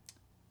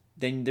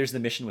there's the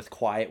mission with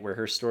Quiet, where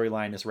her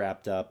storyline is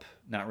wrapped up.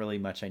 Not really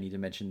much I need to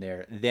mention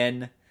there.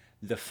 Then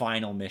the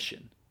final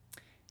mission.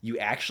 You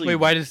actually...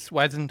 Wait,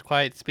 why doesn't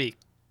Quiet speak?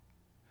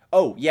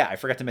 Oh, yeah, I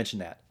forgot to mention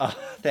that.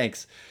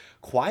 Thanks.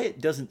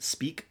 Quiet doesn't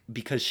speak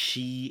because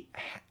she...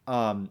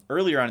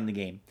 earlier on in the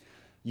game,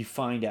 you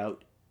find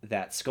out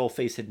that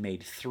Skullface had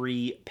made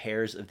 3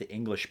 pairs of the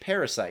English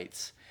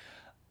parasites.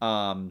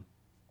 But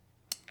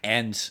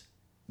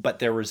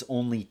there was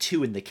only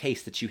 2 in the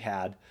case that you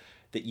had...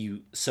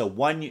 So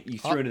one you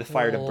threw into the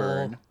fire to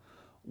burn.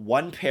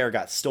 One pair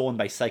got stolen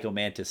by Psycho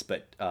Mantis,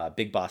 but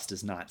Big Boss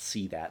does not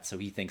see that, so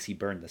he thinks he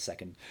burned the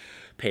second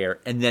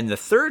pair. And then the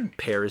third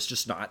pair is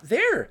just not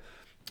there.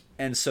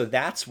 And so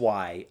that's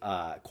why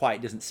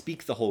Quiet doesn't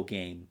speak the whole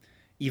game,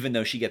 even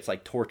though she gets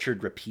like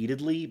tortured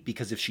repeatedly,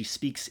 because if she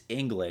speaks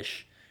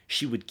English,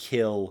 she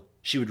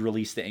would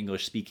release the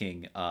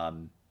English-speaking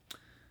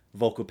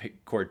vocal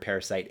cord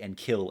parasite and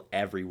kill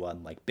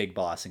everyone, like Big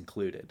Boss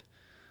included.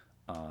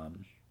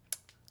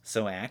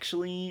 So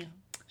actually,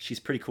 she's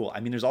pretty cool. I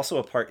mean, there's also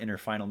a part in her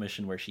final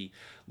mission where she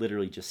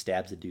literally just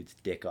stabs a dude's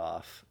dick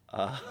off.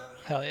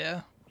 Hell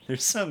yeah.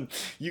 There's some,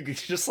 you could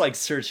just like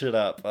search it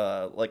up,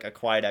 like a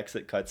Quiet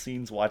Exit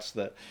cutscenes, watch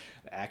the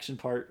action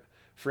part.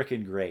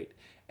 Freaking great.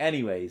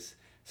 Anyways,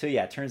 so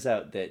yeah, it turns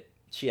out that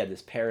she had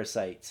this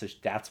parasite, so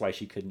that's why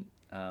she couldn't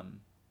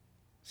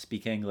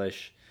speak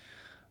English.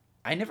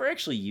 I never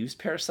actually used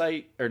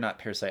I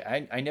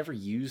never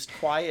used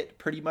Quiet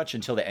pretty much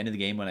until the end of the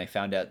game, when I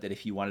found out that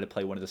if you wanted to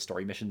play one of the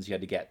story missions, you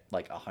had to get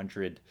like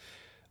 100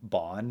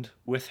 bond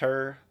with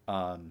her.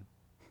 I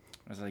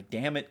was like,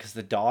 damn it, because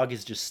the dog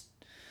is just...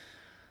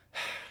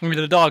 I mean,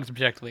 the dog's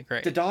objectively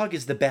great. The dog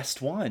is the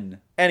best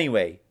one.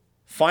 Anyway,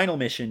 final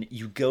mission,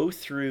 you go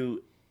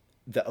through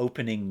the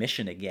opening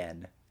mission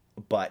again,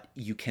 but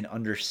you can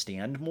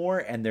understand more,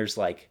 and there's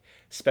like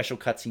special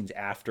cutscenes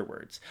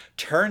afterwards.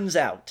 Turns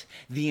out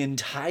the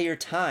entire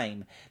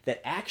time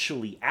that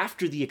actually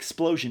after the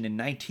explosion in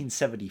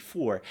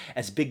 1974,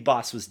 as Big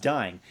Boss was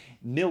dying,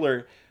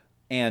 Miller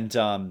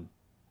and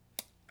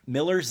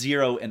Miller,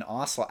 Zero, and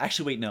Ocelot.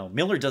 Actually, wait, no.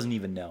 Miller doesn't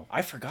even know.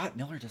 I forgot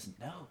Miller doesn't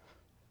know.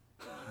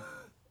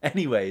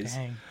 Anyways,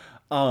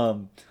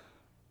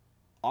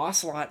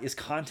 Ocelot is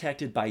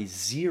contacted by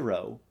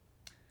Zero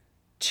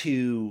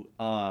to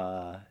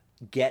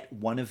get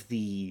one of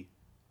the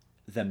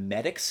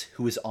medics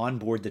who was on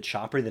board the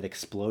chopper that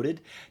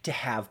exploded to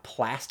have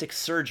plastic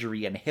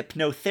surgery and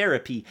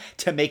hypnotherapy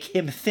to make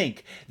him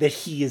think that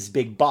he is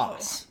Big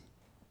Boss.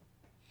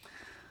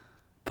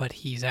 But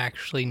he's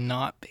actually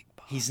not Big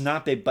Boss. He's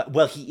not Big Boss.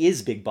 Well, he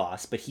is Big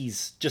Boss, but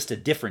he's just a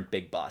different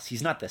Big Boss.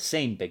 He's not the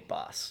same Big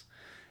Boss.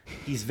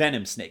 He's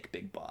Venom Snake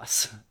Big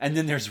Boss. And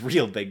then there's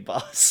real Big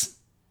Boss.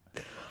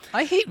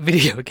 I hate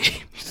video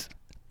games.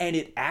 And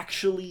it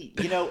actually,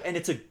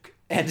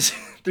 and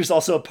there's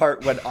also a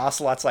part when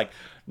Ocelot's like,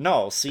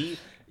 no, see,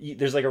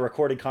 there's like a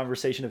recorded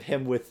conversation of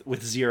him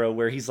with Zero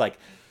where he's like,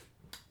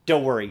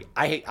 don't worry,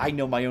 I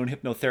know my own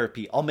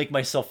hypnotherapy. I'll make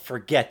myself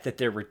forget that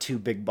there were two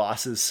Big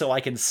Bosses so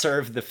I can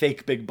serve the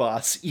fake Big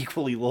Boss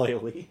equally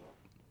loyally.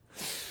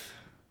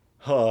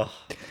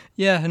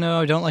 Yeah,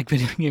 no, I don't like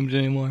video games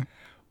anymore.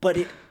 But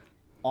it,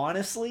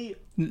 honestly,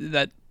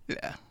 yeah.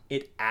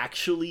 It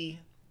actually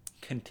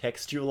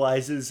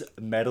contextualizes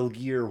Metal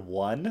Gear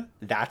 1.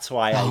 That's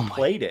why I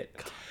played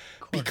it.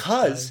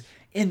 Because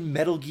in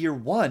Metal Gear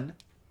 1,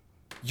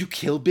 you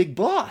kill Big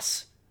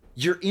Boss.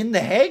 You're in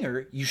the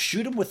hangar, you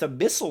shoot him with a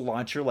missile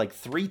launcher like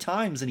 3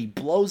 times and he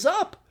blows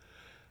up.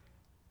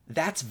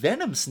 That's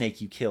Venom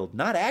Snake you killed,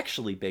 not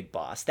actually Big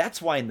Boss.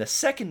 That's why in the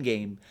second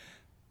game,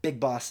 Big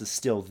Boss is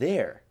still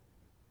there.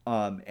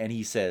 And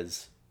he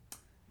says,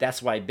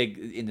 that's why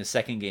in the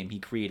second game he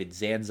created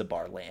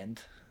Zanzibar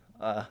Land.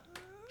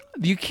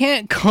 You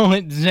can't call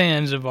it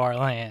Zanzibar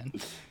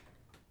Land.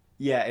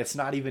 Yeah, it's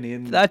not even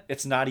in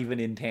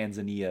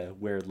Tanzania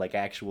where like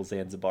actual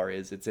Zanzibar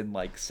is. It's in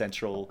like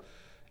Central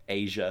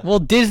Asia. Well,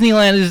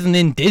 Disneyland isn't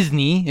in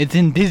Disney. It's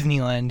in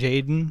Disneyland,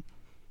 Jaden.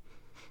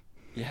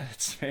 Yeah,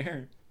 that's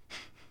fair.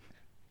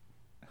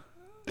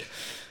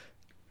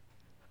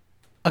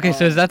 Okay,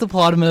 so is that the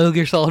plot of Metal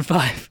Gear Solid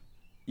 5?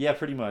 Yeah,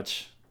 pretty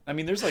much. I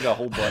mean, there's like a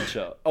whole bunch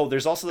of... Oh,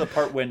 there's also the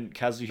part when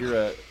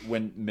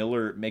when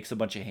Miller makes a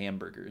bunch of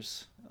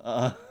hamburgers.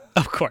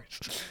 Of course.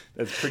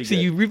 That's pretty good. So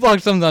you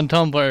reblogged something on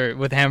Tumblr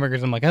with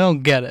hamburgers. I'm like, I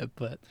don't get it,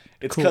 but...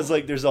 It's because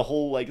like there's a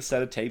whole like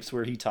set of tapes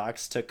where he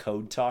talks to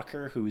Code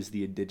Talker, who is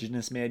the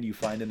indigenous man you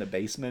find in the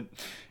basement.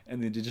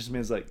 And the indigenous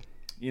man's like,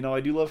 I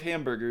do love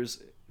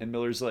hamburgers. And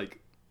Miller's like,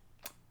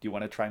 do you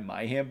want to try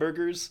my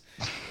hamburgers?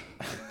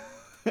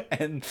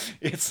 And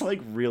it's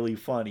like really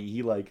funny.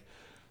 He like...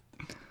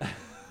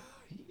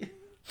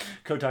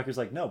 Code Talker's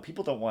like, no,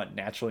 people don't want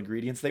natural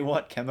ingredients. They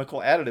want chemical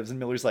additives. And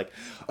Miller's like,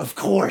 of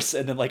course.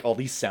 And then like all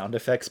these sound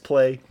effects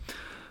play.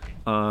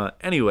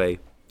 Anyway,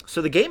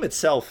 so the game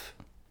itself,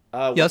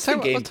 what's the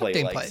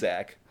gameplay like,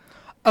 Zach?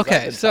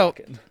 Okay, so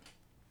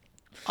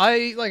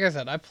like I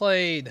said, I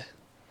played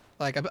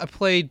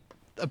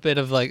a bit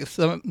of like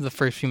some of the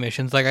first few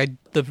missions. Like I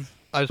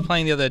was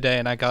playing the other day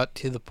and I got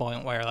to the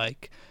point where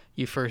like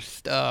you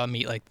first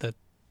meet like the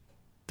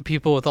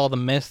people with all the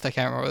mist. I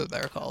can't remember what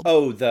they're called.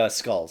 Oh, the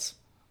skulls.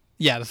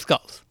 Yeah, the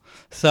skulls.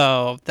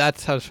 So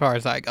that's as far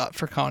as I got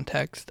for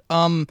context.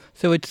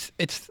 So it's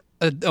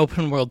an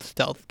open world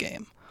stealth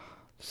game.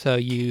 So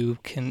you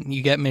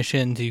get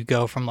missions. You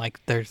go from like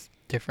there's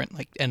different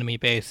like enemy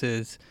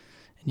bases,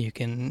 and you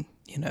can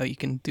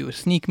do a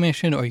sneak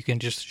mission or you can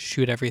just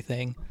shoot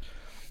everything.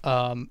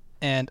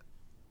 And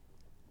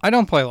I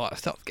don't play a lot of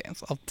stealth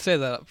games. I'll say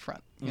that up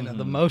front.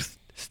 The most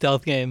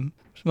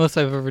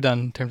I've ever done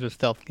in terms of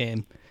stealth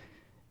game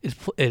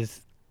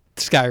is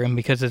Skyrim,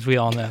 because as we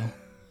all know,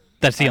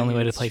 that's the only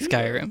way to play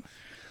Skyrim.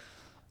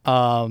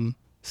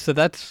 So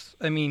that's,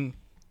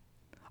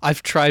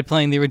 I've tried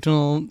playing the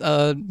original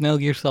Metal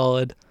Gear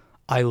Solid.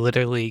 I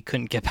literally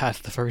couldn't get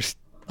past the first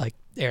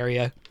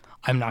area.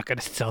 I'm not good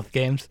at stealth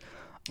games.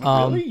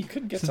 Really? You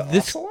couldn't get to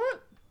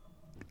Ocelot?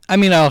 I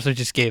also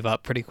just gave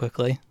up pretty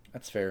quickly.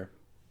 That's fair.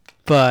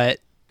 But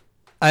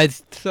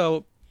with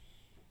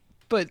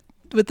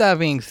that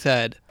being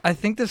said, I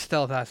think the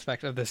stealth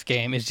aspect of this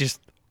game is just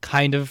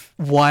kind of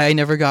why I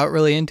never got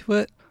really into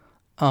it.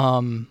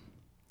 I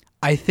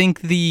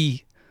think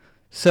it's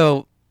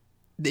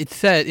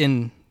set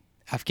in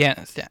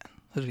Afghanistan,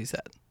 as we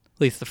said, at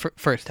least the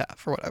first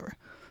half or whatever.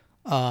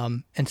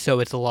 And so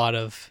it's a lot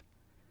of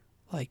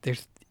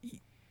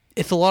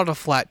it's a lot of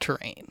flat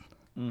terrain.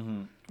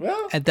 Mm-hmm.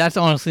 Well, and that's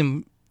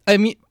honestly, at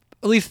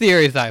least the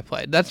areas I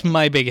played, that's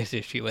my biggest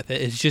issue with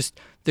it. Is just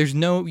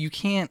you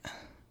can't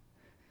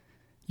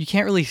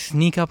really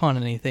sneak up on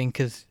anything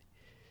because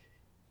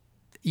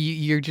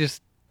you're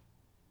just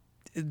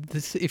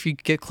if you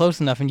get close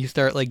enough and you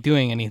start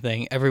doing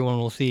anything, everyone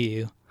will see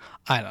you.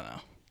 I don't know.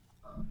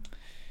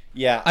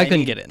 Yeah, I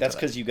couldn't get it. That's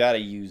because you got to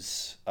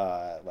use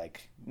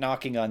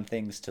knocking on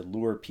things to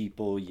lure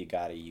people. You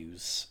got to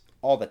use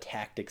all the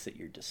tactics at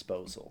your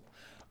disposal.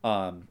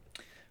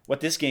 What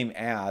this game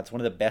adds,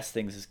 one of the best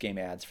things this game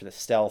adds for the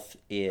stealth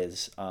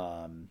is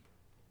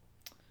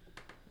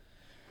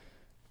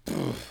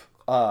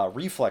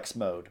reflex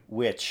mode,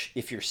 which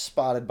if you're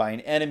spotted by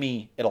an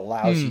enemy, it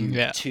allows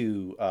you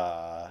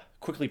to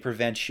quickly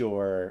prevent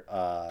your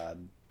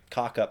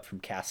cock up from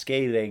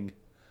cascading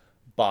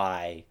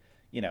by,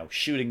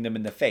 shooting them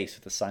in the face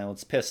with a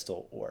silenced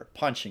pistol, or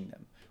punching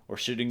them, or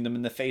shooting them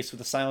in the face with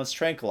a silenced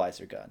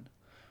tranquilizer gun,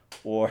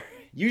 or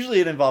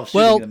usually it involves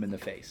shooting them in the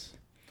face.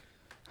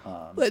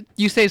 But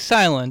you say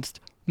silenced,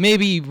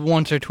 maybe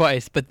once or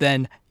twice, but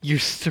then your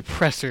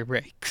suppressor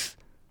breaks.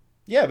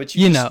 Yeah, but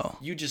you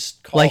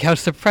just call, like how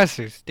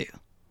suppressors do.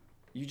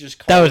 You just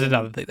call that was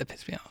another thing that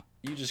pissed me off.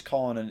 You just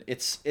call in an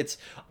it's.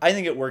 I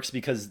think it works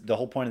because the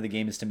whole point of the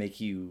game is to make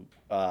you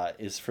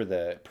is for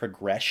the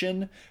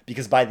progression.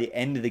 Because by the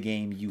end of the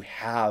game, you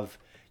have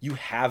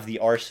the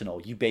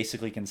arsenal. You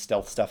basically can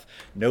stealth stuff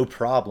no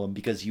problem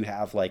because you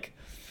have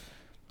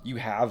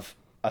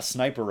a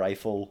sniper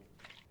rifle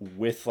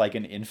with like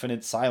an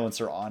infinite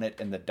silencer on it,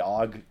 and the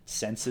dog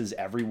senses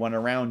everyone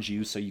around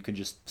you, so you can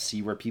just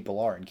see where people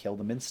are and kill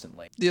them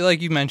instantly.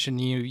 Like you mentioned,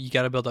 you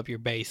got to build up your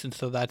base, and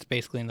so that's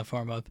basically in the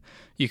form of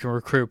you can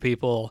recruit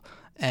people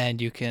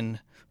and you can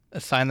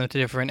assign them to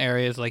different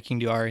areas. Like you can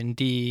do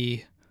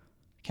R&D.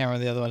 Can't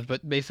remember the other ones,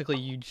 but basically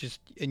you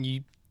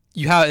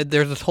have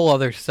there's this whole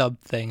other sub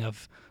thing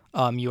of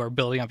you are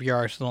building up your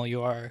arsenal,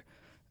 you're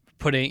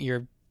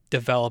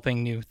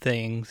developing new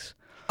things.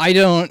 I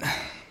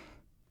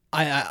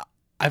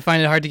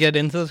find it hard to get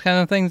into those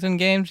kind of things in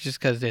games just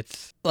because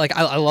it's like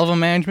I love a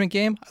management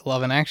game, I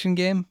love an action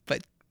game,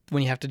 but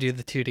when you have to do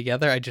the two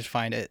together, I just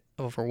find it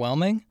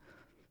overwhelming.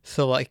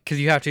 So like, because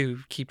you have to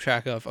keep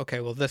track of,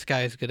 okay, well this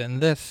guy is good in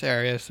this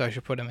area, so I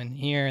should put him in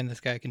here, and this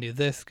guy can do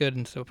this good,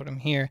 and so put him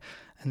here,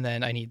 and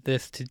then I need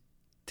this to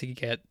be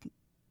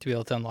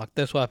able to unlock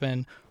this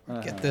weapon or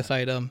get this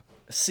item.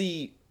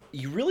 See,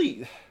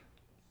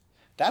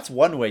 that's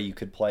one way you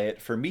could play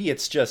it. For me,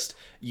 it's just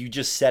you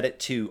just set it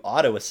to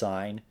auto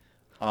assign.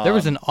 There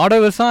was an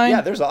auto assign?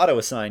 Yeah, there's auto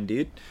assign,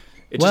 dude.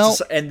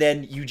 And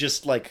then you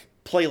just like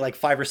play like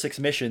 5 or 6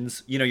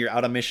 missions. You're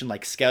out on mission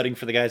like scouting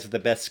for the guys with the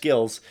best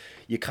skills.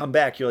 You come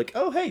back, you're like,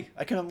 oh hey,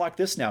 I can unlock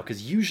this now.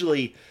 Because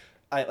usually,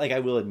 I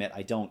will admit,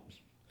 I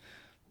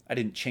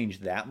didn't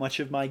change that much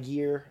of my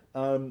gear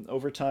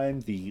over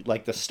time.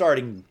 The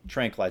starting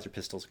tranquilizer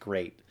pistol's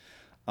great,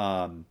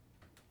 and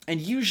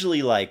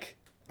usually like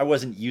I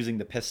wasn't using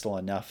the pistol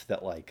enough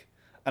that like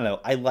I don't know.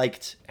 I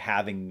liked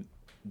having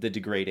the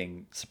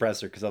degrading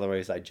suppressor because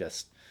otherwise I'd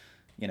just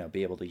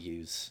be able to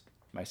use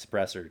my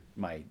suppressor,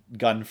 my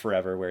gun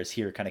forever. Whereas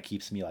here it kind of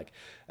keeps me like,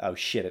 oh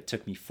shit, it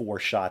took me 4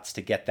 shots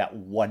to get that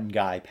one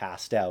guy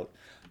passed out.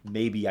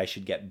 Maybe I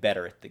should get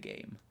better at the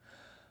game.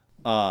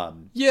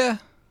 Yeah.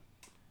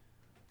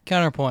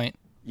 Counterpoint.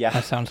 Yeah.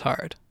 That sounds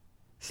hard.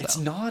 So. It's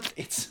not.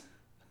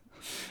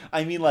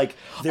 I mean, like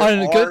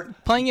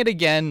playing it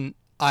again.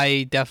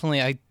 I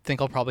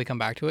think I'll probably come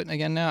back to it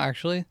again now.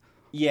 Actually.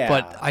 Yeah.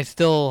 But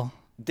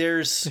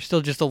there's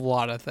still just a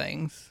lot of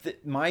things.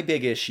 My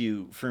big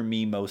issue for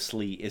me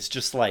mostly is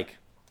just like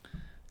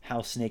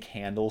how Snake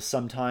handles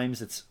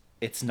sometimes. It's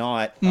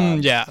not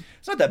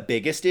it's not the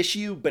biggest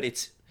issue, but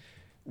it's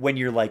when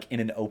you're like in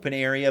an open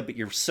area, but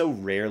you're so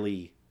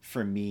rarely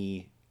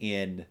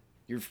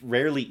you're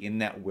rarely in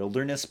that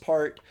wilderness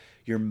part.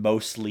 You're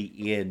mostly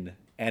in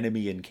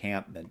enemy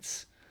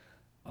encampments.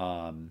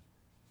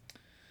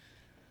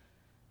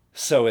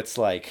 So it's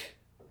like,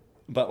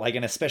 but like,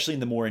 and especially in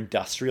the more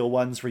industrial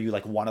ones where you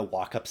like want to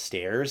walk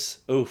upstairs,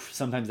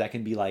 sometimes that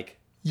can be like,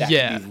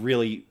 can be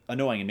really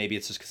annoying. And maybe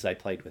it's just because I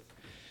played with,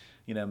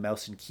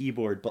 mouse and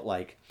keyboard, but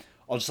like,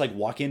 I'll just like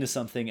walk into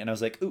something and I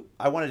was like,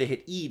 I wanted to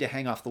hit E to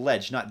hang off the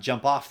ledge, not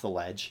jump off the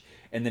ledge.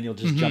 And then you'll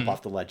just jump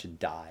off the ledge and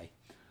die.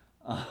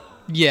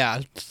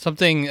 Yeah,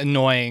 something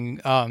annoying.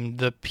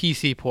 The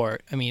PC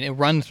port, I mean, it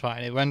runs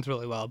fine. It runs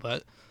really well,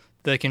 but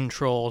the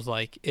controls,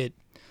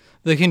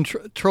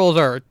 controls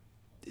are,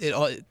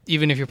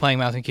 even if you're playing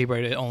mouse and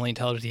keyboard, it only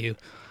tells you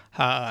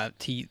the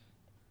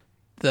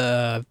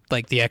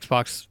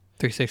Xbox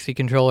 360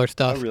 controller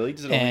stuff. Oh, really?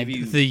 Does it only give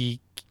you the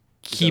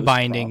key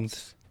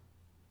bindings?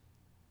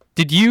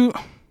 Did you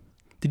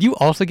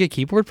also get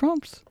keyboard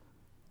prompts?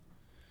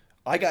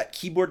 I got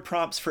keyboard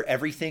prompts for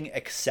everything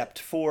except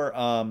for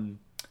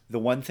the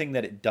one thing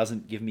that it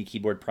doesn't give me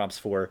keyboard prompts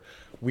for.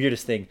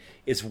 Weirdest thing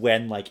is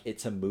when like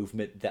it's a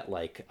movement that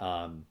like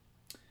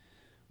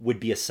would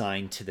be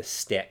assigned to the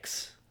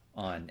sticks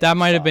on that Xbox.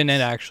 Might have been it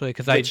actually,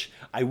 because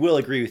I will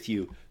agree with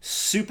you.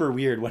 Super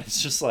weird when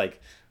it's just like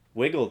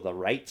wiggle the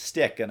right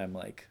stick, and I'm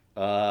like,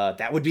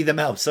 that would be the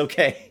mouse,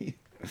 okay.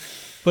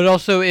 But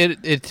also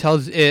it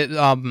tells it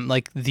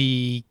like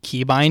the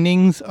key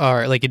bindings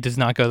are like, it does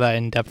not go that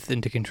in depth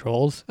into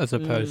controls as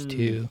opposed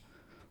to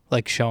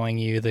like showing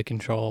you the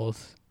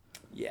controls.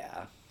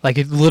 Yeah. Like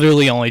it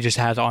literally only just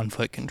has on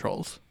foot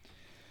controls.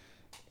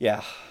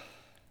 Yeah.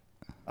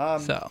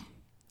 So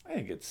I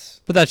think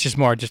but that's just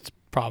a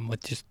problem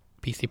with just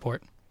PC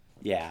port.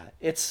 Yeah,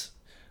 it's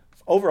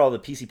overall the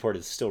PC port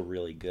is still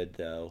really good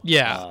though.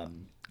 Yeah.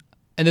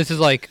 And this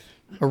is like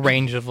a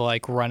range of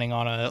like running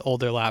on an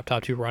older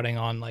laptop to running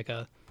on like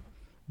a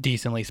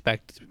decently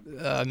spec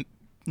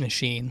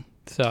machine.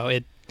 So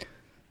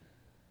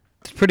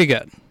it's pretty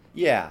good.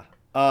 Yeah.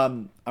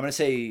 I'm gonna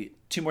say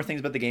two more things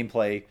about the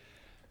gameplay,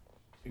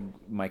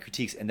 my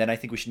critiques, and then I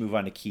think we should move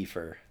on to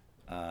Kiefer.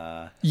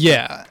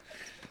 Yeah.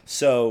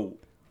 So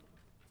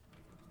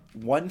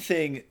one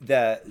thing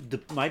that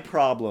my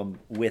problem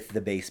with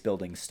the base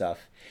building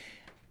stuff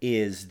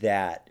is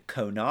that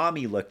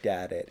Konami looked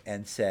at it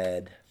and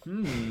said,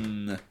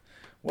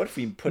 what if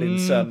we put in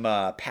some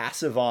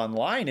passive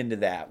online into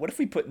that? What if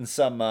we put in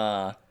some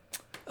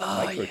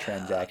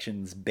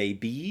microtransactions,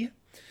 baby?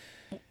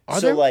 Are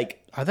there?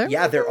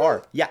 Yeah, there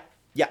are. Yeah.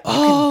 You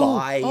can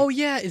buy. Oh,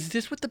 yeah. Is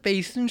this what the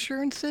base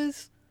insurance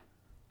is?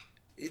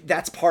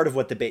 That's part of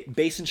what the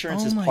base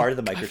insurance is part of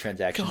the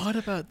microtransactions. I forgot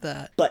about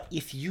that. But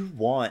if you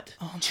want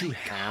to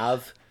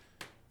have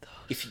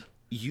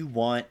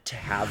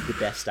the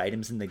best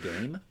items in the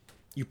game,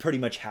 you pretty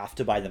much have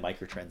to buy the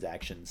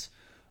microtransactions,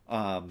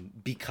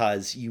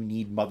 because you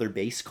need mother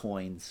base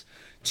coins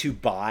to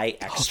buy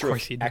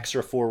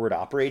extra forward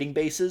operating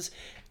bases,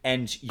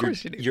 and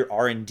your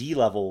R&D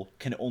level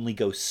can only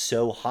go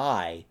so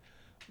high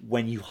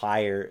when you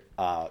hire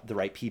the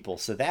right people.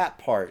 So that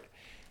part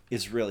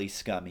is really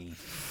scummy.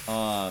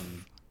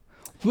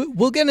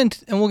 We'll get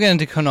into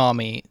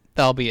Konami.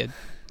 That'll be a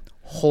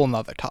whole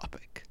nother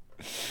topic.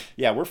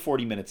 Yeah, we're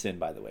 40 minutes in,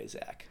 by the way,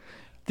 Zach.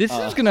 This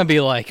is gonna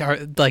be like our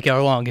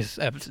longest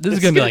episode. This is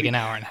gonna be like an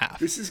hour and a half.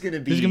 This is gonna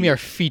be our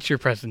feature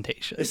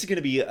presentation. This is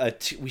gonna be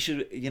we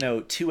should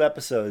 2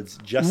 episodes,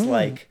 just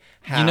like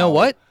how. You know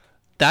what?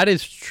 That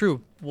is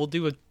true. We'll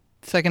do a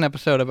second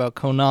episode about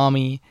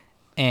Konami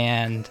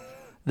and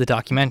the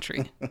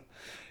documentary.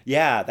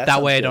 Yeah,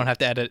 that way I don't have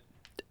to edit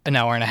an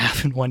hour and a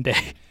half in one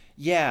day.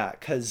 Yeah,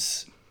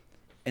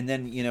 and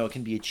then it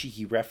can be a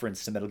cheeky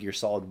reference to Metal Gear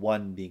Solid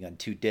 1 being on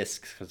 2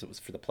 discs because it was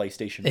for the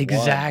PlayStation 1.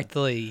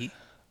 Exactly.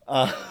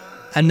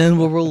 And then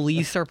we'll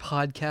release our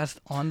podcast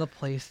on the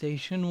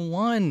PlayStation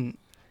 1.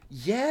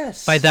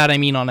 Yes. By that I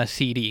mean on a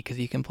CD, because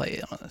you can play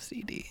it on a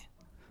CD.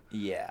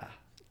 Yeah.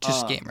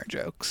 Just gamer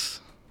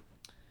jokes.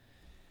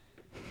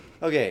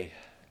 Okay.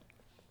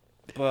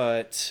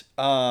 But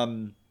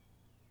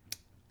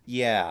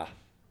yeah.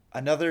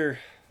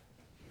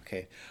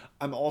 Okay.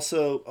 I'm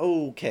also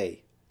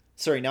okay.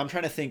 Sorry, now I'm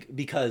trying to think,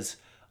 because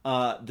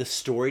the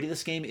story to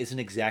this game isn't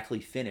exactly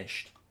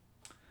finished.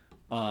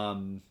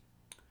 And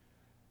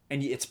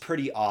it's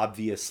pretty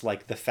obvious,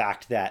 like the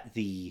fact that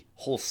the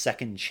whole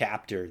second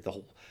chapter, the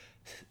whole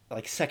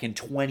second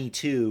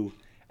 22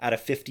 out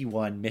of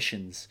 51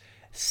 missions,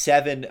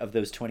 7 of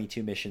those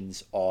 22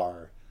 missions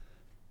are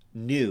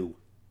new.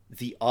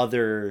 The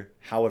other,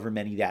 however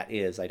many that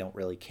is, I don't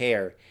really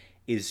care,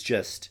 is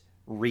just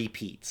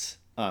repeats.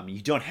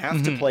 You don't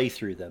have to play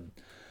through them,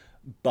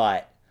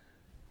 but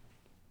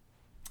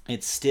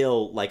it's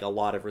still like a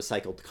lot of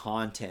recycled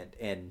content,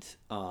 and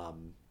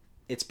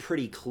it's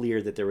pretty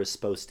clear that there was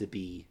supposed to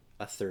be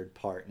a third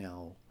part.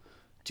 Now,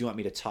 do you want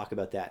me to talk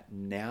about that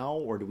now,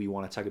 or do we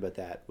want to talk about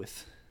that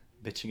with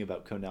bitching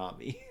about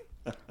Konami?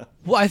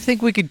 Well, I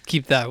think we could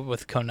keep that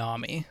with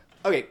Konami.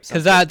 Okay.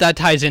 Because that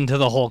ties into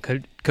the whole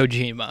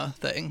Kojima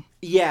thing.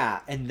 Yeah,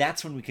 and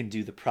that's when we can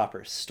do the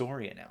proper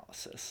story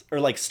analysis. Or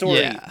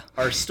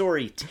our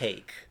story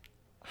take.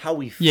 How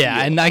we feel.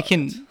 Yeah, and I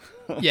can...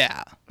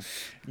 Yeah.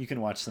 You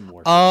can watch some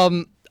more.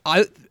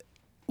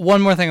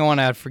 One more thing I want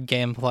to add for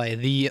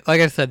gameplay.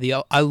 Like I said,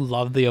 I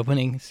love the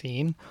opening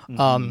scene.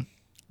 Mm-hmm.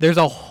 There's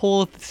a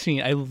whole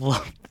scene. I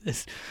love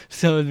this.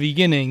 So at the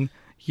beginning,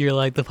 you're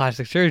like, the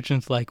plastic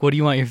surgeon's like, what do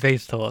you want your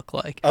face to look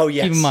like? Oh,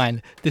 yes. Keep in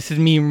mind, this is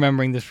me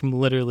remembering this from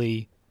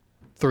literally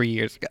 3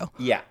 years ago.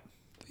 Yeah.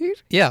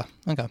 Yeah.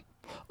 Okay.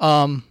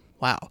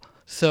 Wow.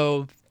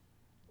 So,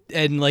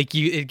 and like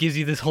it gives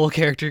you this whole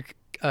character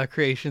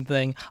creation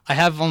thing. I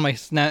have on my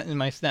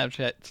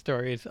Snapchat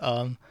stories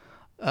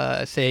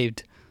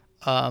saved.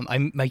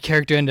 My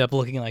character ended up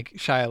looking like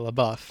Shia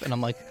LaBeouf, and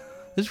I'm like,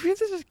 I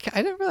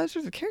didn't realize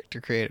there's a character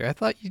creator. I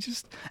thought you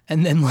just,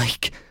 and then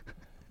like,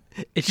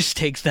 it just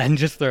takes that and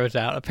just throws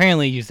out.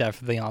 Apparently, you use that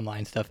for the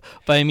online stuff,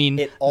 but I mean,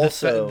 it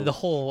also the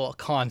whole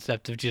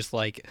concept of just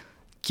like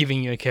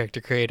giving you a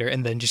character creator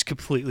and then just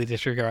completely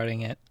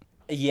disregarding it.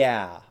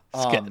 Yeah,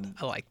 it's good.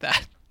 I like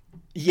that.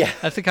 Yeah,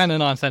 that's the kind of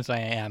nonsense I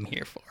am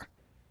here for.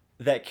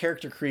 That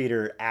character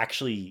creator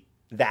actually,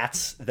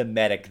 that's the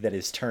medic that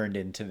is turned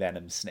into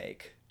Venom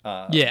Snake.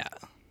 Yeah.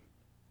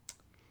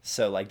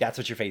 So like that's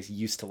what your face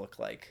used to look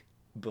like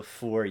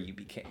before you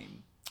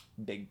became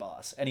Big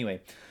Boss.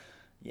 Anyway,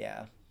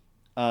 yeah.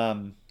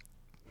 It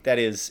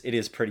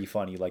is pretty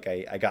funny. Like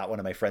I got one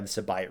of my friends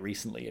to buy it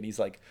recently, and he's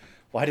like,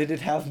 why did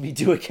it have me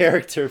do a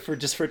character for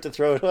it to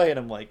throw it away? And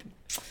I'm like,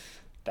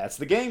 that's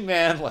the game,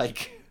 man.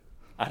 Like,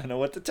 I don't know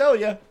what to tell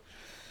you.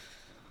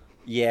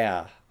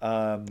 Yeah.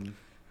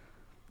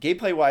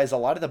 Gameplay wise, a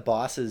lot of the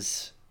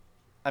bosses,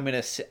 I'm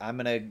gonna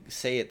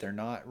say it, they're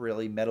not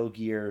really Metal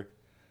Gear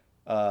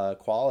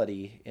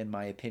quality, in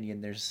my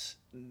opinion.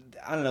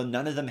 I don't know,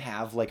 none of them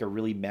have like a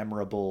really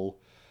memorable,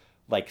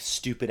 like,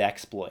 stupid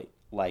exploit.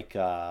 like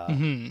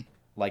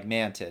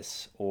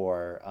Mantis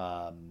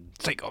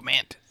Psycho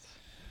Mantis.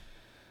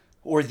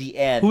 or the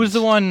End. Who is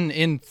the one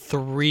in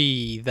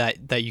 3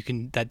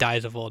 that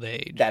dies of old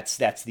age?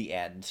 That's the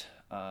End.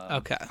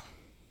 Okay.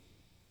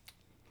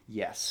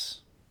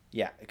 Yes.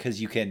 Yeah,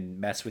 because you can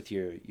mess with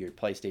your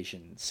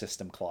PlayStation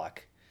system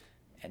clock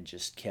and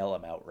just kill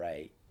him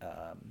outright.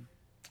 And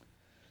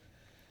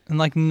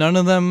like none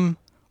of them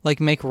like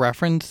make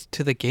reference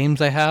to the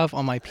games I have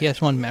on my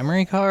PS1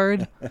 memory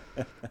card.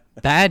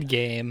 Bad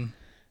game.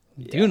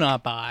 Do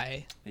not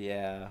buy.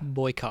 Yeah.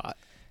 Boycott.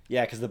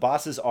 Yeah, because the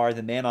bosses are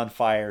the Man on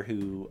Fire,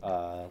 who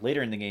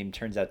later in the game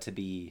turns out to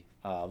be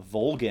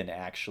Volgan,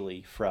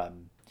 actually,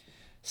 from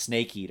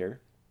Snake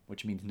Eater,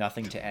 which means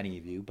nothing to any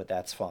of you, but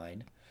that's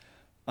fine.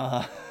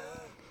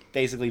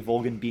 Basically,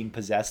 Volgan being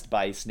possessed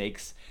by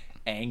Snake's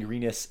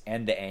angriness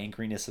and the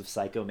angriness of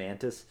Psycho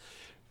Mantis.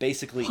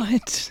 Basically,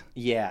 What?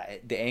 yeah,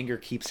 the anger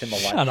keeps him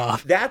alive. Shut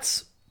up.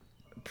 That's,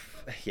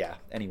 yeah.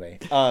 Anyway,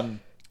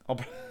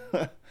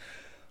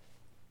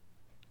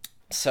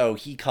 so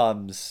he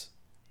comes,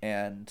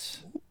 and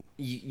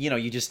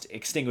you just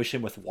extinguish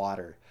him with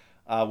water.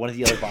 One of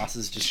the other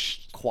bosses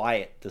just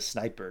quiet the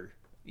sniper,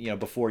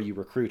 before you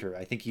recruit her.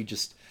 I think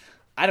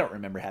I don't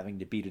remember having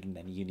to beat it in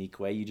any unique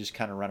way. You just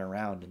kind of run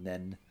around, and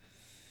then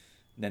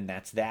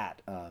that's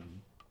that.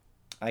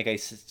 I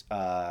guess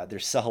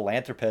there's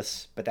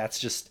Sahelanthropus, but that's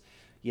just,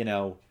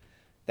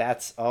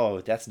 that's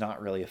not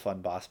really a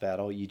fun boss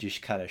battle. You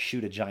just kind of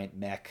shoot a giant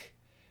mech,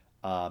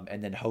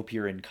 and then hope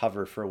you're in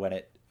cover for when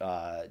it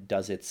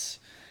does its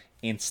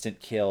instant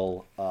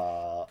kill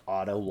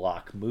auto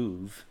lock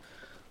move.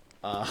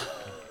 And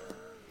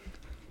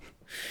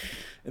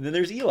then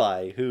there's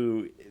Eli,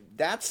 who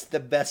that's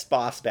the best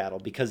boss battle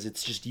because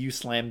it's just you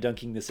slam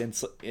dunking this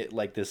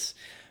this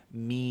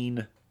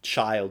mean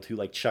child who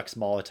like chucks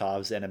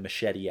Molotovs and a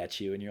machete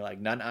at you, and you're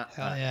like,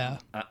 Hell yeah.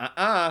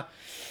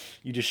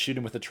 You just shoot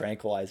him with a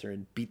tranquilizer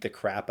and beat the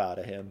crap out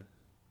of him.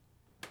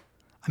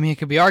 I mean, it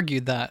could be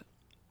argued that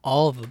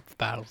all of the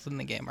battles in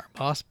the game are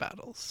boss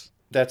battles.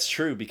 That's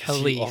true because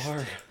At least.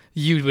 are.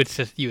 You would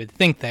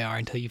think they are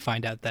until you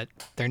find out that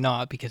they're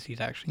not because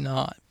he's actually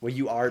not. Well,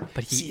 you are,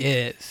 but he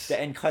is. The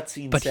end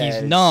cutscene but says,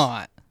 he's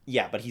not.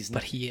 Yeah, but he's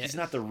not. He's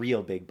not the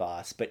real big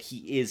boss, but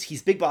he is.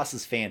 He's Big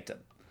Boss's phantom.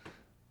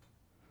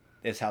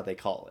 Is how they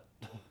call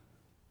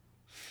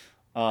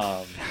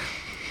it.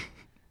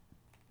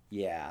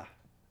 Yeah.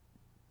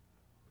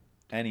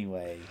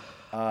 Anyway,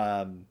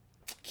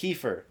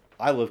 Kiefer.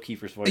 I love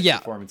Kiefer's voice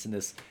performance in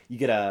this. You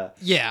get a.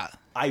 Yeah.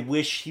 I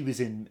wish he was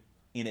in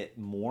it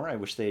more. I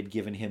wish they had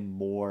given him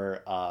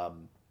more. I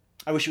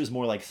wish it was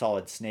more like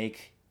Solid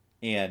Snake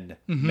in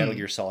Metal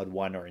Gear Solid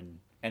 1 or in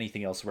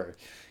anything else where,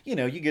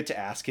 you get to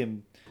ask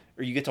him,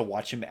 or you get to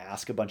watch him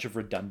ask a bunch of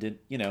redundant,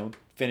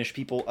 finish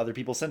other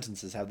people's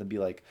sentences, have them be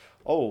like,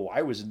 oh,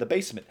 I was in the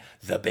basement.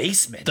 The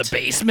basement? The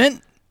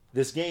basement?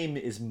 This game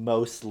is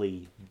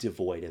mostly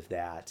devoid of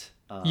that.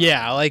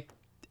 Yeah, like,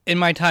 in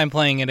my time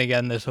playing it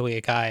again this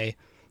week, the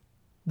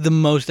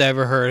most I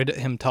ever heard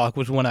him talk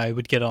was when I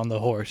would get on the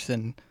horse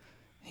and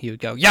he would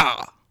go,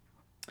 yeah,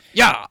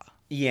 yeah.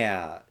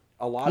 Yeah,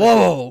 a lot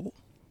of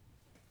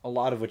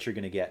what you're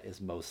going to get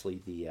is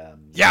mostly the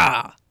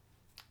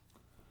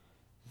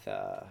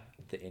the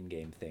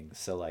in-game things.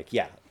 So like,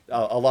 yeah,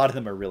 a lot of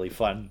them are really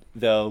fun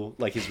though.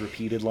 Like his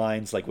repeated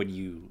lines, like when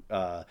you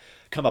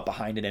come up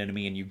behind an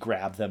enemy and you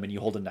grab them and you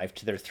hold a knife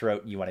to their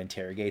throat and you want to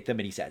interrogate them,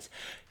 and he says,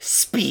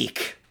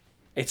 "Speak."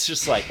 It's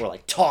just like, we're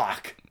like,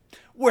 talk.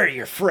 We're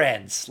your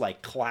friends.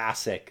 Like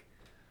classic,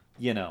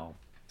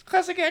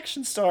 classic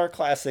action star,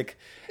 classic.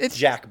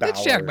 Jack Bauer.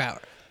 It's Jack Bauer.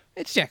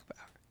 It's Jack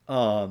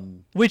Bauer.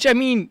 Which I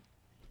mean,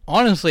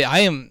 honestly,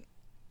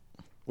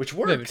 which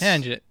works. Bit of a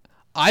tangent.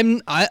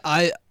 I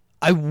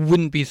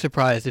wouldn't be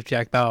surprised if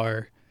Jack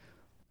Bauer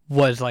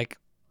was like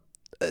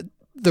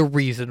the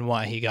reason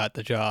why he got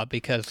the job,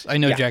 because I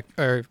know it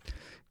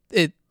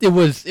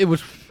was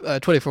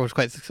 24 was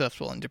quite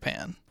successful in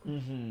Japan.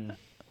 Mm-hmm.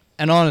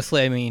 And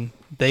honestly, I mean,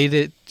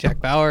 Jack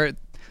Bauer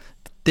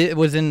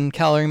was in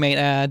Calorie Mate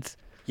ads.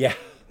 Yeah.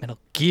 Metal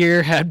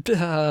Gear had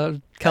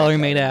Calorie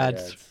Mate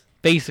ads.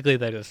 Basically,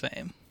 they're the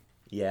same.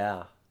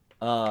 Yeah.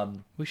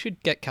 We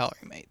should get Calorie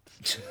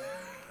Mates.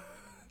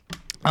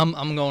 I'm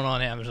going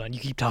on Amazon. You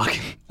keep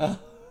talking.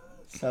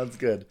 Sounds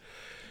good.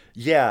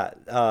 Yeah.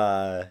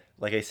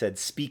 Like I said,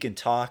 speak and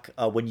talk.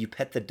 When you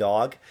pet the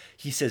dog,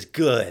 he says,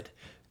 good,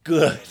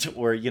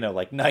 or,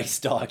 like, nice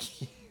dog,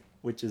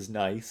 which is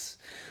nice.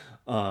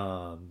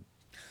 Or,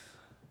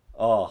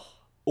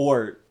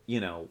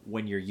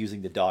 when you're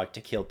using the dog to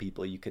kill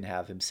people, you can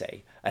have him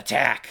say,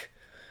 attack,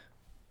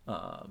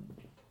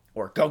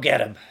 or go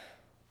get him.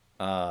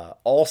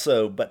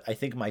 Also, but I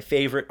think my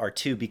favorite are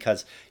two,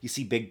 because you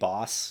see Big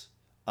Boss,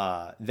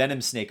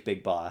 Venom Snake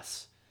Big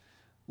Boss,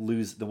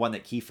 lose the one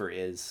that Kiefer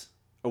is.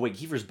 Oh wait,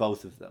 Kiefer's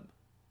both of them,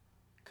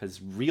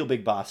 because real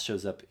Big Boss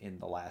shows up in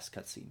the last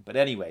cutscene. But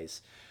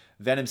anyways,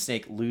 Venom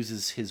Snake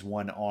loses his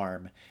one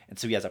arm, and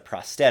so he has a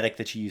prosthetic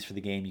that you use for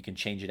the game. You can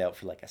change it out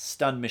for like a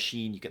stun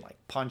machine. You can like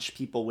punch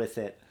people with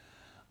it.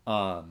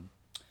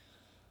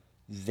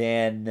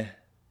 Then,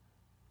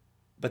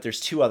 but there's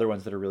two other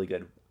ones that are really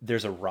good.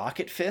 There's a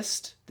rocket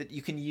fist that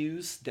you can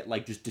use that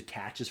like just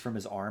detaches from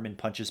his arm and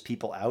punches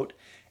people out.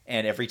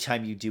 And every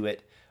time you do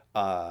it,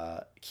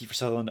 Kiefer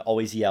Sutherland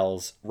always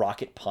yells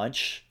 "rocket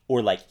punch"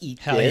 or like "eat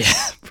Hell this."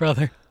 yeah,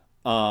 brother.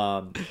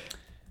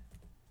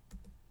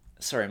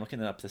 Sorry, I'm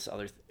looking up this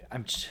other.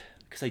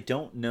 Because I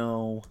don't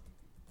know.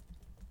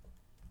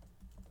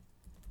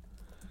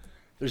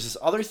 There's this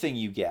other thing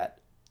you get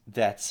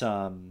that's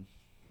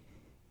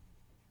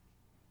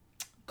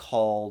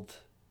called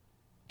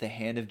the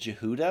Hand of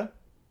Jehuda,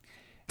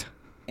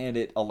 and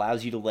it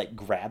allows you to like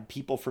grab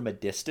people from a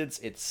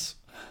distance.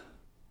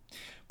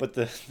 But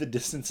the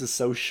distance is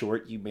so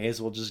short, you may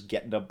as well just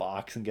get in a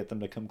box and get them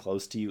to come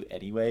close to you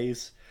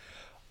anyways.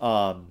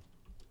 I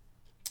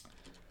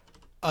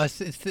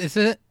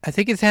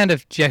think it's Hand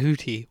of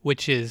Jehuti,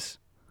 which is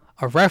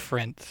a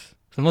reference.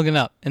 So I'm looking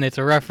up, and it's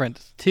a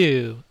reference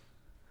to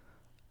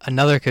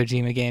another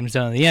Kojima game,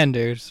 Zone of the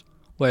Enders,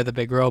 where the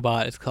big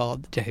robot is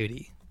called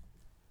Jehuti.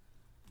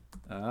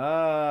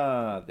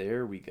 Ah,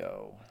 there we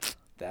go.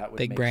 That would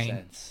Big make brain.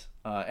 sense.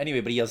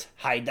 Anyway, but he yells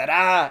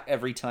 "Haidara"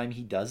 every time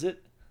he does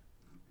it.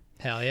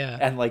 Hell yeah.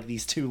 And like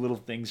these two little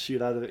things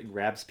shoot out of it and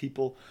grabs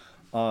people.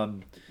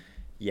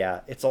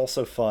 Yeah, it's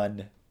also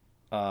fun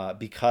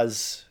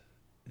because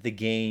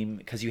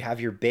because you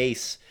have your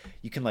base,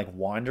 you can like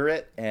wander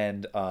it,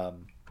 and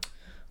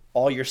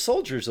all your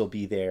soldiers will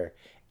be there,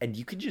 and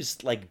you can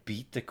just like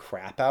beat the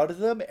crap out of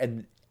them,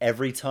 and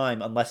every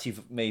time, unless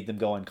you've made them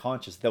go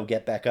unconscious, they'll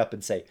get back up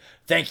and say,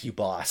 "Thank you,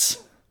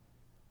 boss."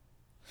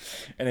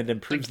 And it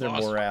improves their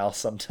morale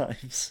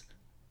sometimes.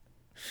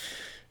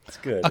 It's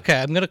good. Okay,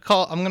 I'm gonna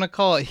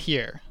call it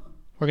here.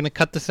 We're gonna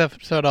cut this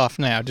episode off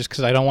now, just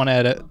because I don't want to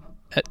edit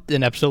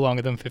an episode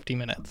longer than 50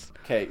 minutes.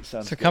 Okay,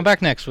 sounds So good. come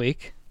back next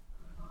week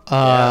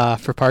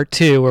for part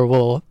 2, where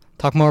we'll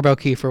talk more about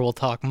Kiefer. We'll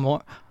talk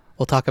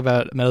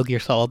about Metal Gear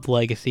Solid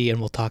Legacy, and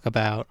we'll talk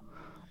about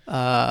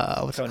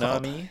what's it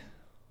called?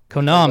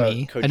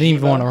 Konami. I didn't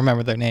even want to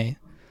remember their name.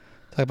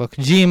 Talk about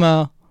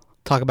Kojima.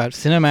 Talk about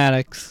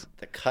cinematics.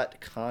 The cut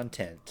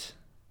content.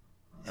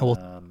 And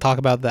we'll talk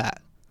about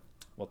that.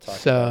 We'll talk.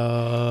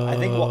 So I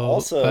think we'll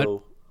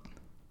also.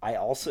 I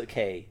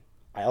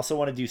also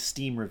want to do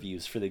Steam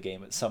reviews for the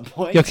game at some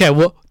point. Okay,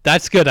 well,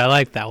 that's good. I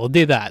like that. We'll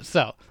do that.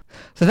 So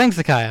thanks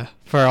to Kaya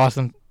for our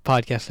awesome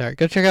podcast art.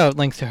 Go check out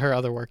links to her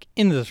other work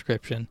in the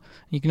description.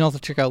 You can also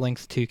check out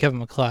links to Kevin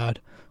MacLeod,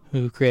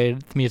 who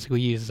created the music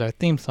we use as our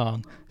theme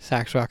song,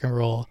 Sax Rock and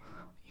Roll.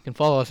 You can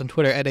follow us on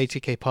Twitter at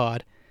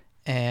HAKPod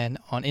and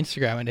on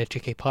Instagram at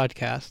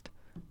HAKPodcast.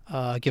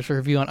 Give us a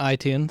review on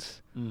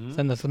iTunes. Mm-hmm.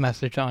 Send us a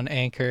message on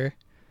Anchor.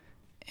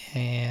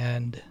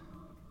 And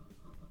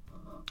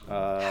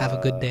have a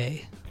good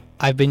day.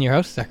 I've been your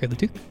host, Zachary the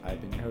Duke. I've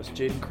been your host,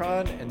 Jaden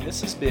Cron, and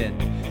this has been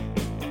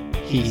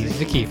He's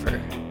the Kiefer.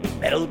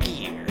 Metal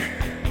Gear.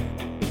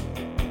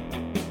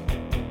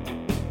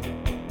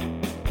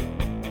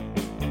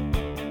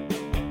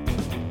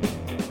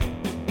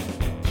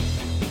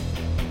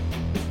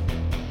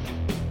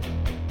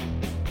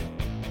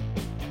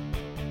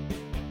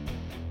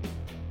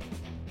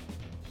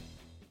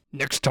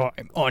 Next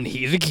time on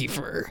He's a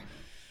Kiefer.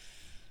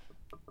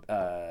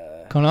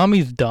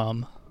 Konami's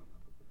dumb.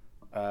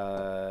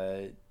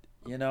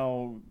 You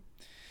know,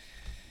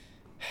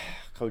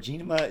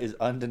 Kojima is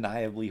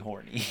undeniably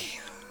horny.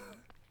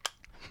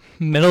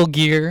 Metal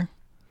Gear.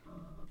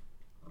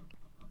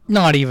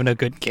 Not even a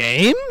good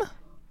game?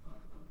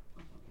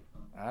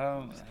 I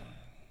don't.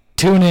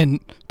 Tune in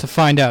to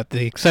find out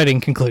the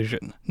exciting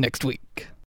conclusion next week.